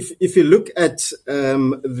 And if you look at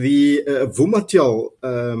the Vumatel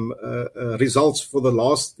results for the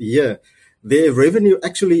last year, their revenue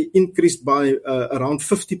actually increased by around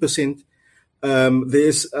 50%.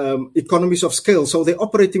 There's economies of scale, so the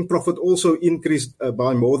operating profit also increased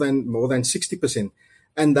by more than 60%,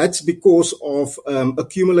 and that's because of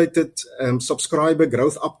accumulated subscriber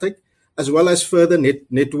growth uptake, as well as further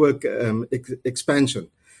network expansion.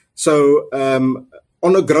 So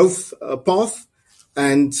on a growth path,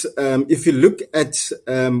 and if you look at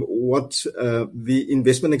what the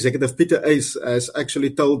investment executive Peter Ace has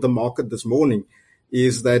actually told the market this morning,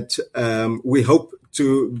 is that we hope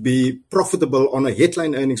to be profitable on a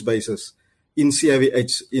headline earnings basis in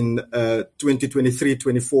CIVH in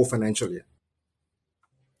 2023-24 financial year.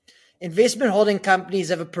 Investment holding companies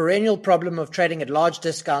have a perennial problem of trading at large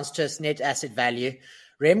discounts to its net asset value.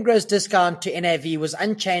 Remgro's discount to NAV was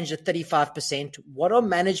unchanged at 35%. What are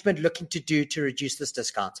management looking to do to reduce this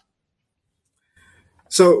discount?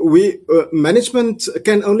 So management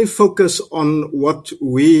can only focus on what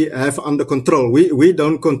we have under control. We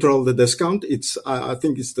don't control the discount. I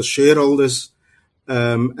think it's the shareholders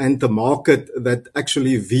and the market that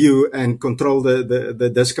actually view and control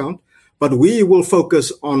the discount. But we will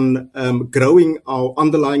focus on growing our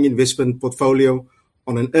underlying investment portfolio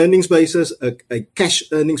on an earnings basis, a cash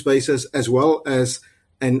earnings basis, as well as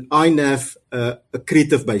an INAV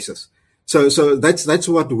accretive basis. So that's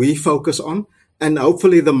what we focus on. And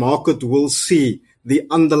hopefully the market will see the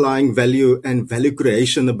underlying value and value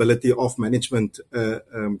creation ability of management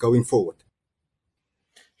going forward.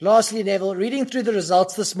 Lastly, Neville, reading through the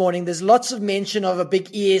results this morning, there's lots of mention of a big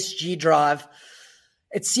ESG drive.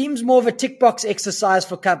 It seems more of a tick box exercise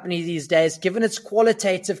for companies these days, given its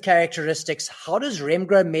qualitative characteristics. How does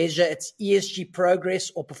Remgro measure its ESG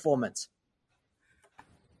progress or performance?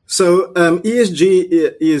 So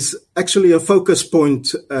ESG is actually a focus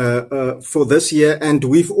point for this year, and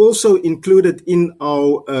we've also included in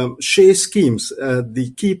our share schemes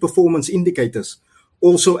the key performance indicators,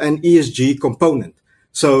 also an ESG component.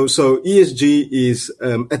 So ESG is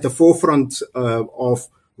at the forefront of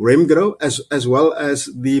Remgro as well as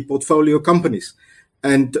the portfolio companies,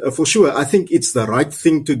 and for sure, I think it's the right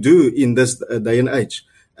thing to do in this day and age,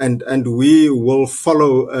 and we will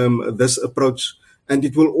follow this approach. And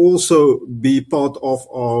it will also be part of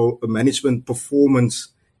our management performance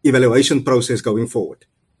evaluation process going forward.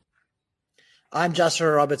 I'm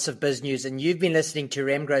Jozi Roberts of BizNews, and you've been listening to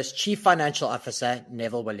Remgro's Chief Financial Officer,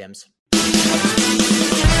 Neville Williams.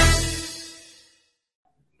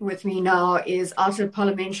 With me now is OUTA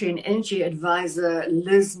Parliamentary and Energy Advisor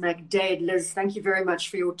Liz McDaid. Liz, thank you very much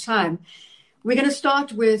for your time. We're going to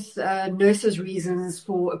start with NERSA's reasons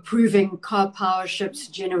for approving car power ships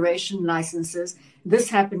generation licenses.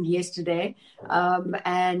 This happened yesterday,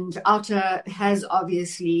 and OUTA has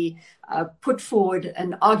obviously put forward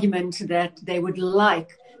an argument that they would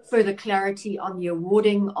like further clarity on the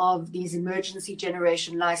awarding of these emergency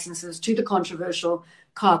generation licenses to the controversial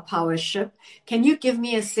car power ship. Can you give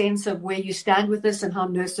me a sense of where you stand with this and how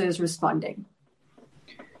NERSA is responding?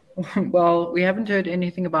 Well, we haven't heard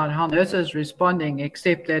anything about how NERSA is responding,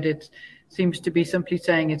 except that it seems to be simply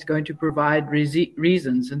saying it's going to provide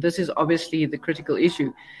reasons. And this is obviously the critical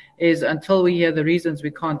issue, is until we hear the reasons,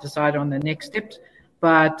 we can't decide on the next steps.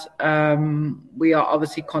 But we are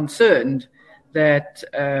obviously concerned that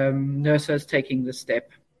NERSA is taking this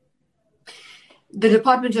step. The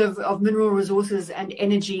Department of Mineral Resources and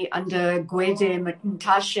Energy under Gwede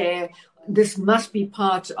Mtashe, this must be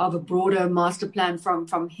part of a broader master plan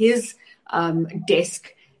from his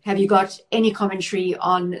desk. Have you got any commentary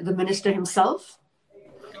on the minister himself?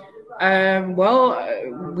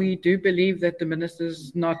 Well, we do believe that the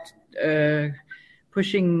minister's not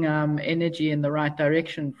pushing energy in the right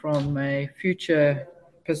direction from a future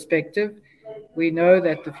perspective. We know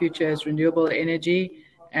that the future is renewable energy,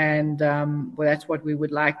 and well, that's what we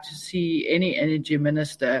would like to see any energy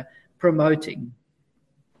minister promoting.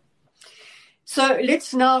 So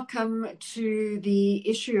let's now come to the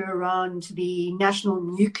issue around the National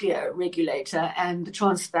Nuclear Regulator and the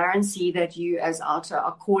transparency that you as OUTA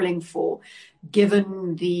are calling for,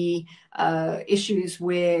 given the issues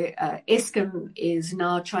where Eskom is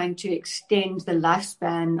now trying to extend the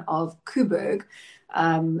lifespan of Koeberg.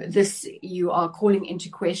 This you are calling into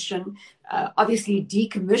question. Obviously,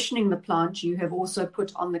 decommissioning the plant, you have also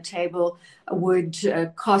put on the table, would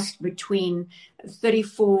cost between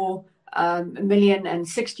 34 million and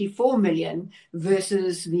 64 million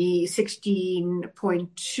versus the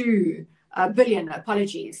 16.2 billion,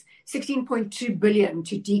 16.2 billion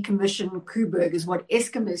to decommission Koeberg is what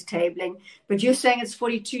Eskom is tabling, but you're saying it's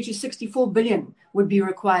 42 to 64 billion would be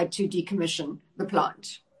required to decommission the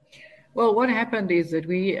plant. Well, what happened is that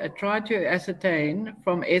we tried to ascertain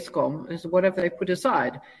from Eskom is what have they put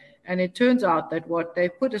aside. And it turns out that what they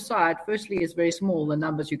put aside, firstly, is very small, the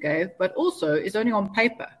numbers you gave, but also is only on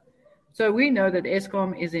paper. So we know that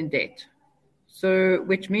Eskom is in debt. So,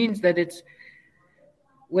 which means that it's,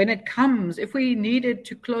 when it comes, if we needed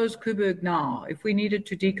to close Koeberg now, if we needed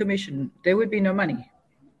to decommission, there would be no money.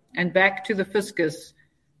 And back to the fiscus,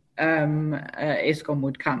 Eskom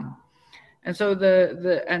would come. And so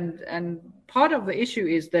and part of the issue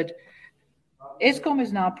is that Eskom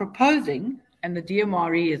is now proposing, and the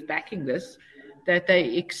DMRE is backing this, that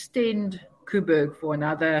they extend Koeberg for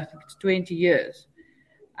another, I think it's 20 years.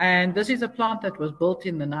 And this is a plant that was built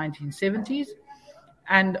in the 1970s.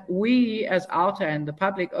 And we, as OUTA and the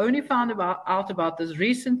public, only found out about this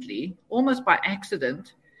recently, almost by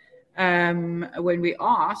accident, when we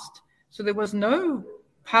asked. So there was no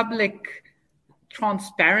public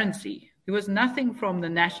transparency. There was nothing from the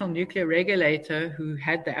National Nuclear Regulator who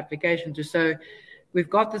had the application to say, we've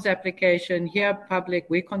got this application here, public,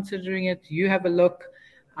 we're considering it, you have a look.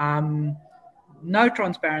 No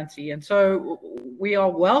transparency. And so we are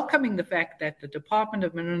welcoming the fact that the Department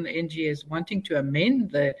of Mineral Energy is wanting to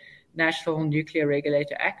amend the National Nuclear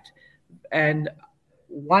Regulator Act. And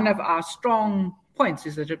one of our strong points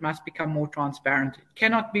is that it must become more transparent. It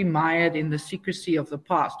cannot be mired in the secrecy of the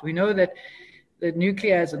past. We know that the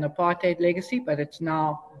nuclear is an apartheid legacy, but it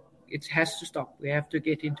has to stop. We have to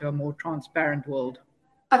get into a more transparent world.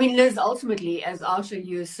 I mean, Liz, ultimately, as OUTA,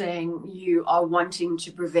 you're saying you are wanting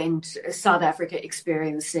to prevent South Africa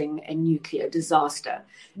experiencing a nuclear disaster.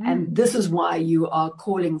 And this is why you are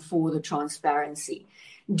calling for the transparency.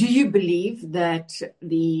 Do you believe that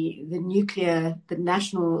the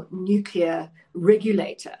National Nuclear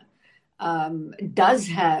Regulator does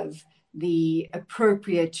have the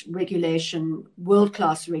appropriate regulation,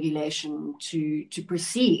 world-class regulation to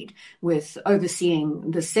proceed with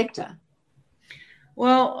overseeing the sector?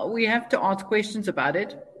 Well, we have to ask questions about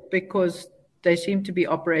it because they seem to be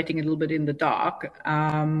operating a little bit in the dark.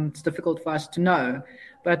 It's difficult for us to know.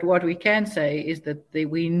 But what we can say is that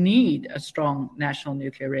we need a strong national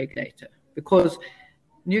nuclear regulator because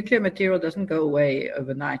nuclear material doesn't go away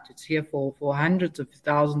overnight. It's here for hundreds of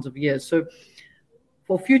thousands of years. So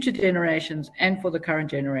for future generations and for the current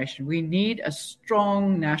generation, we need a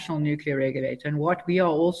strong national nuclear regulator. And what we are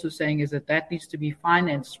also saying is that needs to be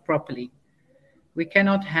financed properly. We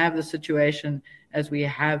cannot have the situation as we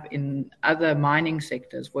have in other mining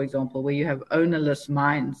sectors, for example, where you have ownerless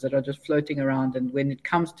mines that are just floating around, and when it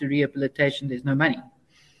comes to rehabilitation, there's no money.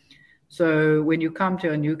 So when you come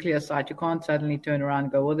to a nuclear site, you can't suddenly turn around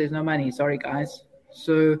and go, well, there's no money. Sorry, guys.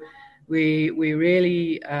 So we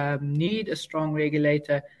really need a strong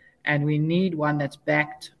regulator, and we need one that's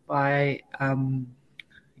backed by a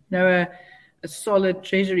solid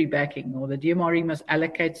treasury backing, or the DMRE must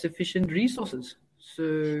allocate sufficient resources.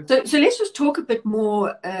 So let's just talk a bit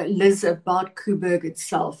more, Liz, about Koeberg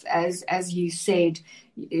itself. As you said,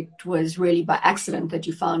 it was really by accident that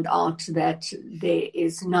you found out that there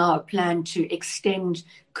is now a plan to extend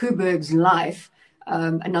Koeberg's life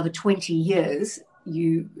another 20 years.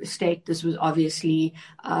 You state this was obviously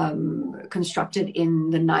constructed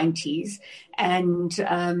in the 90s. And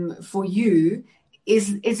for you,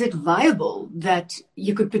 is it viable that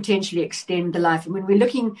you could potentially extend the life? I mean, we're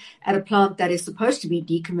looking at a plant that is supposed to be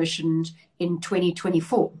decommissioned in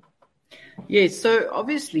 2024. Yes, so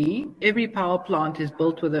obviously every power plant is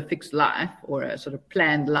built with a fixed life or a sort of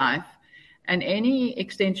planned life. And any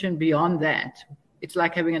extension beyond that, it's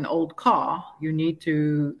like having an old car. You need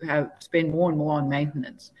to spend more and more on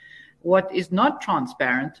maintenance. What is not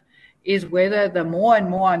transparent is whether the more and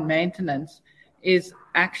more on maintenance is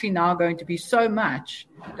actually now going to be so much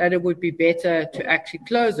that it would be better to actually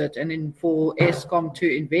close it and then for Eskom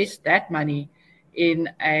to invest that money in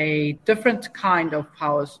a different kind of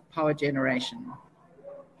power generation.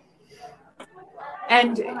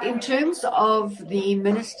 And in terms of the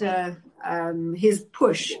minister, his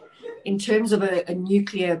push in terms of a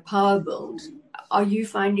nuclear power build, are you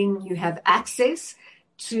finding you have access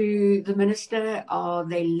to the minister? Are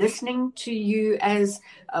they listening to you as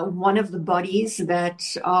one of the bodies that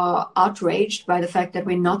are outraged by the fact that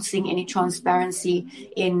we're not seeing any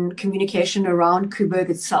transparency in communication around Koeberg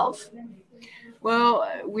itself? Well,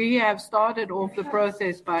 we have started off the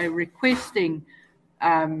process by requesting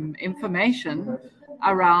information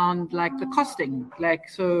around like the costing,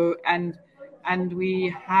 and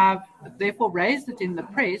we have therefore raised it in the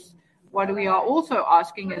press. What we are also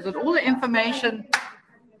asking is that all the information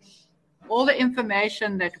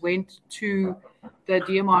that went to the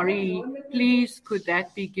DMRE, please could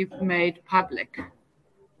that be made public?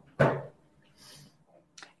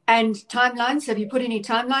 And timelines, have you put any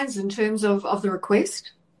timelines in terms of the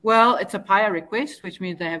request? Well, it's a PIA request, which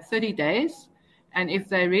means they have 30 days. And if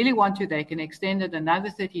they really want to, they can extend it another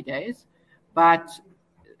 30 days. But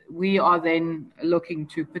we are then looking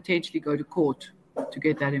to potentially go to court to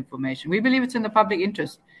get that information. We believe it's in the public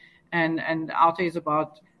interest. And OUTA is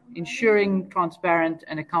about ensuring transparent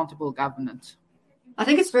and accountable governance. I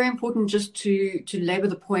think it's very important just to labor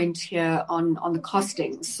the point here on the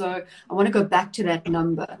costing. So I want to go back to that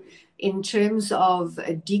number. In terms of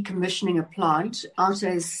decommissioning a plant, OUTA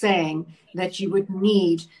is saying that you would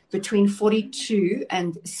need between 42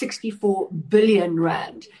 and 64 billion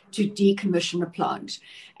rand to decommission a plant.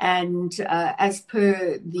 And as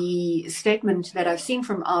per the statement that I've seen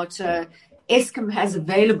from OUTA, Eskom has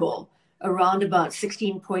available around about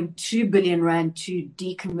 16.2 billion rand to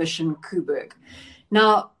decommission Koeberg.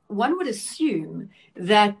 Now, one would assume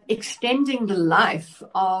that extending the life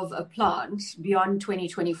of a plant beyond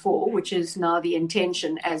 2024, which is now the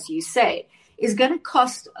intention, as you say, is going to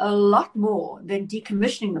cost a lot more than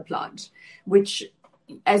decommissioning the plant, which,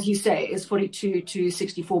 as you say, is 42 to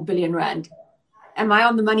 64 billion rand. Am I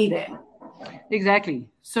on the money there? Exactly.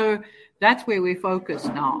 So that's where we're focused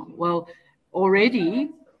now. Well, already,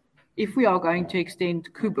 if we are going to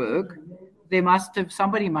extend Kuburg,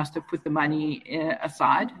 somebody must have put the money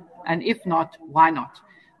aside. And if not, why not?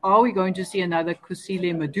 Are we going to see another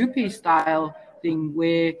Kusile Madupi style thing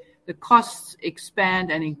where the costs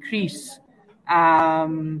expand and increase,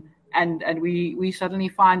 and we suddenly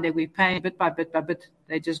find that we're paying bit by bit by bit?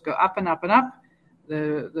 They just go up and up and up.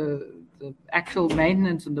 The actual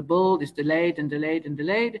maintenance and the build is delayed and delayed and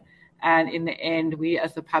delayed. And in the end, we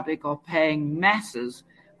as the public are paying masses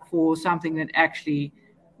for something that actually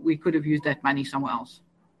we could have used that money somewhere else.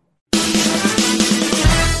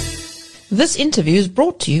 This interview is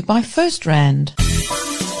brought to you by First Rand.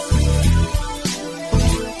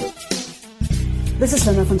 This is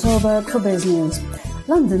Linda van Tolberg for BizNews.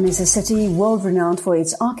 London is a city world-renowned for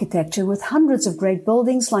its architecture, with hundreds of great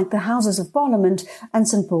buildings like the Houses of Parliament and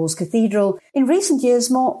St. Paul's Cathedral. In recent years,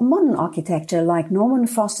 more modern architecture like Norman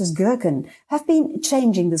Foster's Gherkin have been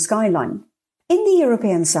changing the skyline. In the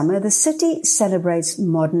European summer, the city celebrates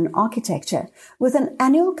modern architecture with an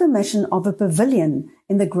annual commission of a pavilion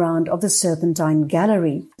in the ground of the Serpentine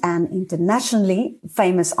Gallery. An internationally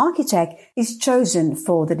famous architect is chosen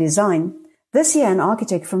for the design. This year, an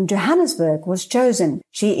architect from Johannesburg was chosen.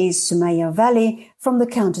 She is Sumayya Vally from the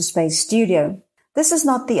Counterspace Studio. This is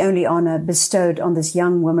not the only honor bestowed on this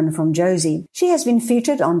young woman from Jozi. She has been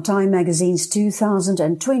featured on Time magazine's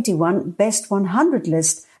 2021 Best 100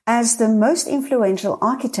 list as the most influential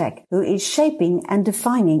architect who is shaping and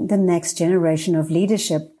defining the next generation of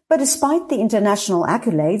leadership. But despite the international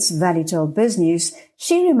accolades, Vally told BizNews,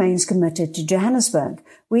 she remains committed to Johannesburg,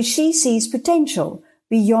 where she sees potential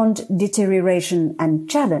beyond deterioration and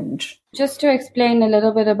challenge. Just to explain a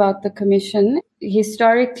little bit about the commission,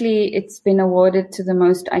 historically it's been awarded to the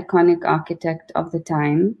most iconic architect of the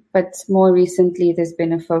time, but more recently there's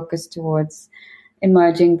been a focus towards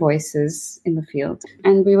emerging voices in the field.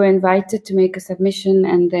 And we were invited to make a submission,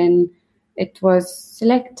 and then it was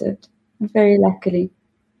selected, very luckily.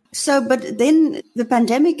 So, but then the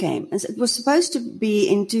pandemic came. It was supposed to be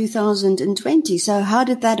in 2020. So how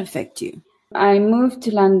did that affect you? I moved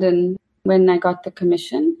to London when I got the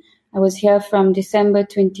commission. I was here from December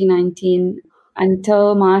 2019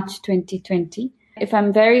 until March 2020. If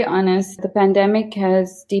I'm very honest, the pandemic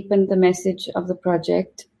has deepened the message of the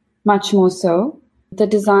project, much more so. The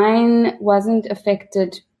design wasn't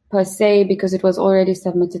affected per se because it was already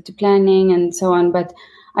submitted to planning and so on, but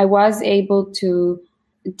I was able to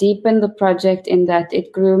deepen the project in that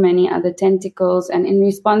it grew many other tentacles. And in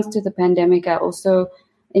response to the pandemic, I also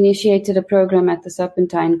initiated a program at the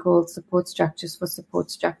Serpentine called Support Structures for Support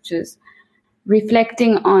Structures,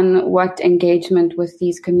 reflecting on what engagement with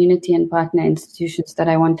these community and partner institutions that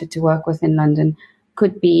I wanted to work with in London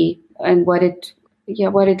could be, and what it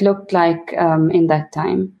looked like in that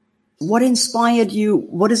time. What inspired you?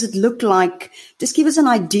 What does it look like? Just give us an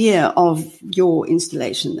idea of your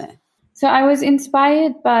installation there. So I was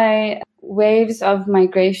inspired by waves of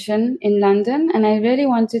migration in London, and I really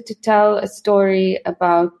wanted to tell a story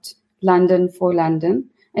about London for London.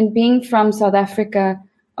 And being from South Africa,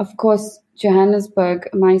 of course, Johannesburg,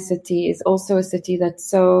 my city, is also a city that's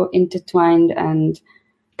so intertwined and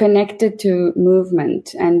connected to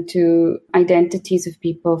movement and to identities of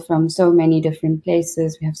people from so many different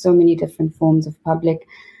places. We have so many different forms of public.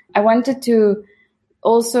 I wanted to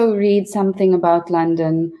also read something about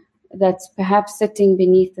London that's perhaps sitting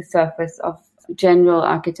beneath the surface of general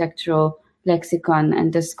architectural lexicon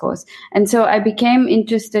and discourse. And so I became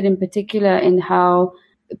interested in particular in how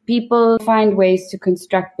people find ways to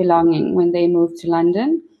construct belonging when they move to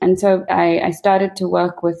London. And so I started to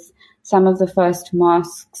work with some of the first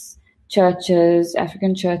mosques, churches,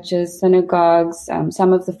 African churches, synagogues,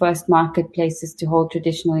 some of the first marketplaces to hold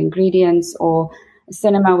traditional ingredients, or a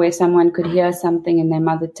cinema where someone could hear something in their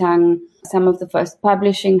mother tongue, some of the first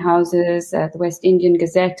publishing houses, the West Indian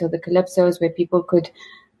Gazette or the Calypsos, where people could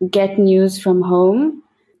get news from home.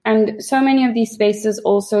 And so many of these spaces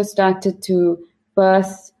also started to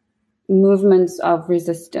birth movements of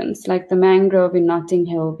resistance, like the Mangrove in Notting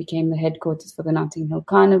Hill became the headquarters for the Notting Hill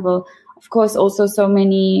Carnival. Of course, also so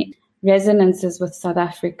many resonances with South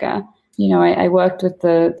Africa. You know, I worked with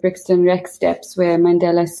the Brixton Rec Steps, where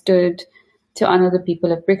Mandela stood to honor the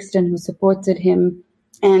people of Brixton who supported him.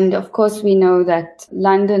 And of course, we know that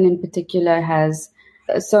London in particular has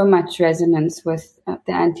so much resonance with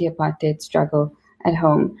the anti-apartheid struggle at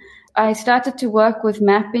home. I started to work with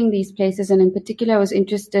mapping these places, and in particular I was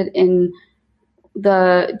interested in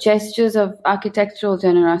the gestures of architectural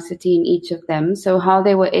generosity in each of them. So how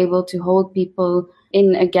they were able to hold people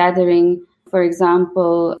in a gathering. For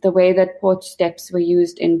example, the way that porch steps were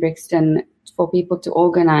used in Brixton for people to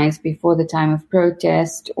organize before the time of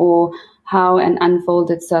protest, or how an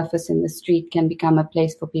unfolded surface in the street can become a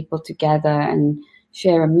place for people to gather and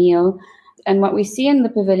share a meal. And what we see in the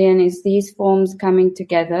pavilion is these forms coming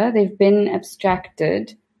together. They've been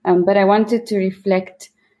abstracted, but I wanted to reflect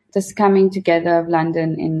this coming together of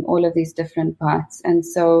London in all of these different parts. And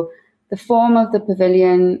so the form of the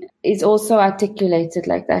pavilion is also articulated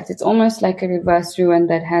like that. It's almost like a reverse ruin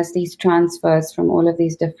that has these transfers from all of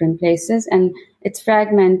these different places, and it's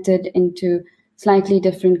fragmented into slightly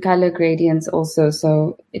different color gradients also.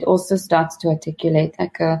 So it also starts to articulate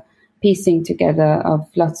like a piecing together of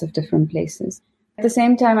lots of different places. At the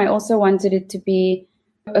same time, I also wanted it to be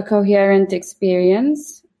a coherent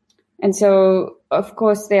experience. And so, of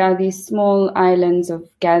course, there are these small islands of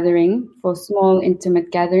gathering for small,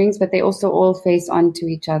 intimate gatherings, but they also all face onto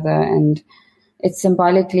each other. And it's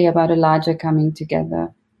symbolically about a larger coming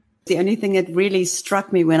together. The only thing that really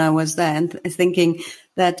struck me when I was there and thinking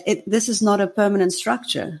that this is not a permanent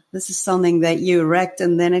structure. This is something that you erect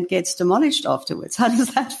and then it gets demolished afterwards. How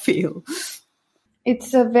does that feel?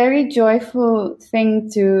 It's a very joyful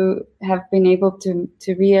thing to have been able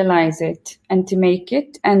to realize it and to make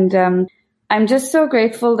it. And I'm just so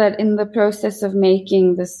grateful that in the process of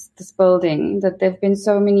making this building, that there have been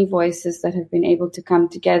so many voices that have been able to come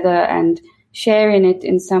together and share in it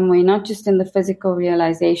in some way, not just in the physical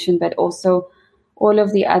realization, but also all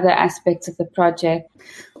of the other aspects of the project.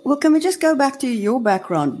 Well, can we just go back to your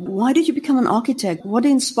background? Why did you become an architect? What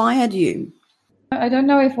inspired you? I don't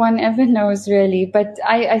know if one ever knows really, but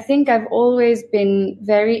I think I've always been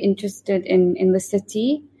very interested in the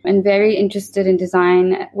city and very interested in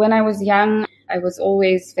design. When I was young, I was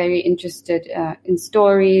always very interested in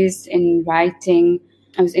stories, in writing.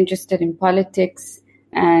 I was interested in politics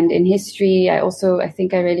and in history. I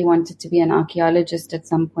think I really wanted to be an archaeologist at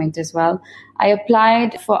some point as well. I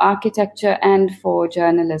applied for architecture and for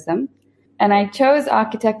journalism. And I chose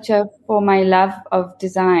architecture for my love of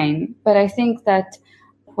design. But I think that,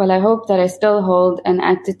 I hope that I still hold an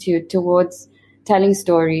attitude towards telling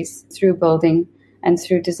stories through building and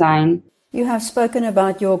through design. You have spoken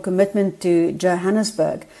about your commitment to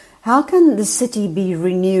Johannesburg. How can the city be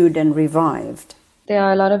renewed and revived? There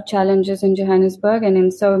are a lot of challenges in Johannesburg and in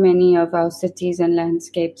so many of our cities and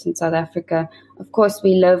landscapes in South Africa. Of course,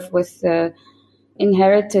 we live with the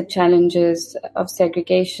inherited challenges of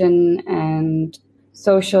segregation and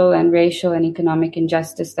social and racial and economic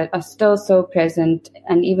injustice that are still so present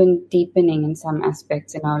and even deepening in some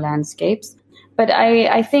aspects in our landscapes. But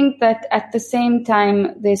I think that at the same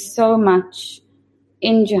time, there's so much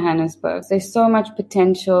in Johannesburg. There's so much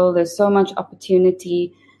potential. There's so much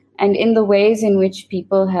opportunity. And in the ways in which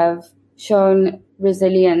people have shown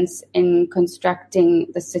resilience in constructing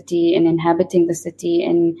the city and inhabiting the city,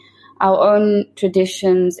 in our own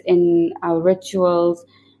traditions, in our rituals,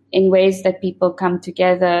 in ways that people come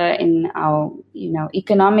together, in our,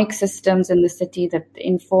 economic systems in the city, the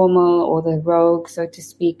informal or the rogue, so to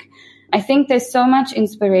speak. I think there's so much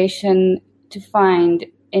inspiration to find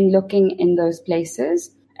in looking in those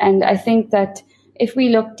places. And I think that if we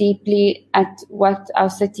look deeply at what our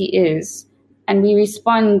city is and we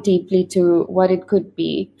respond deeply to what it could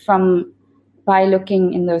be by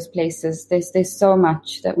looking in those places, there's so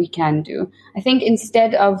much that we can do. I think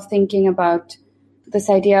instead of thinking about this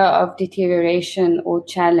idea of deterioration or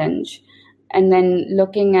challenge, and then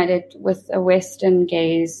looking at it with a Western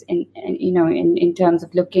gaze, in terms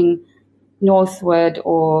of looking northward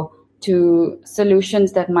or to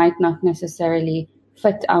solutions that might not necessarily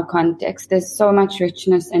fit our context, there's so much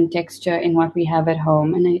richness and texture in what we have at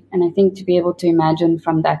home, and I think to be able to imagine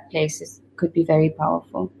from that place could be very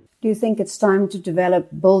powerful. Do you think it's time to develop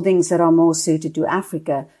buildings that are more suited to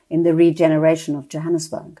Africa in the regeneration of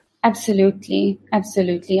Johannesburg? Absolutely.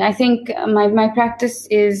 I think my practice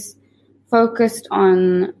is focused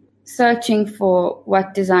on searching for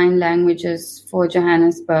what design languages for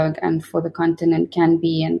Johannesburg and for the continent can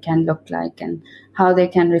be and can look like, and how they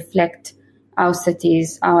can reflect our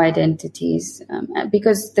cities, our identities,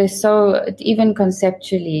 because they're so, even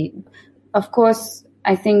conceptually, of course,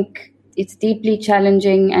 I think it's deeply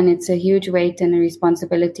challenging and it's a huge weight and a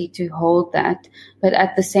responsibility to hold that. But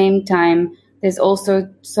at the same time, there's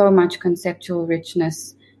also so much conceptual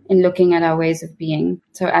richness in looking at our ways of being.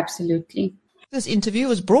 So absolutely. This interview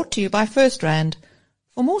was brought to you by FirstRand.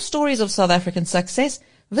 For more stories of South African success,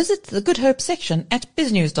 visit the Good Hope section at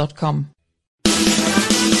biznews.com.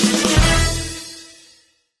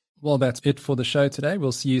 Well, that's it for the show today.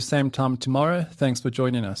 We'll see you same time tomorrow. Thanks for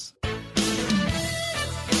joining us.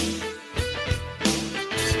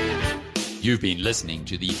 You've been listening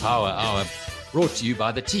to the Power Hour, brought to you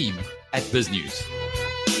by the team at BizNews.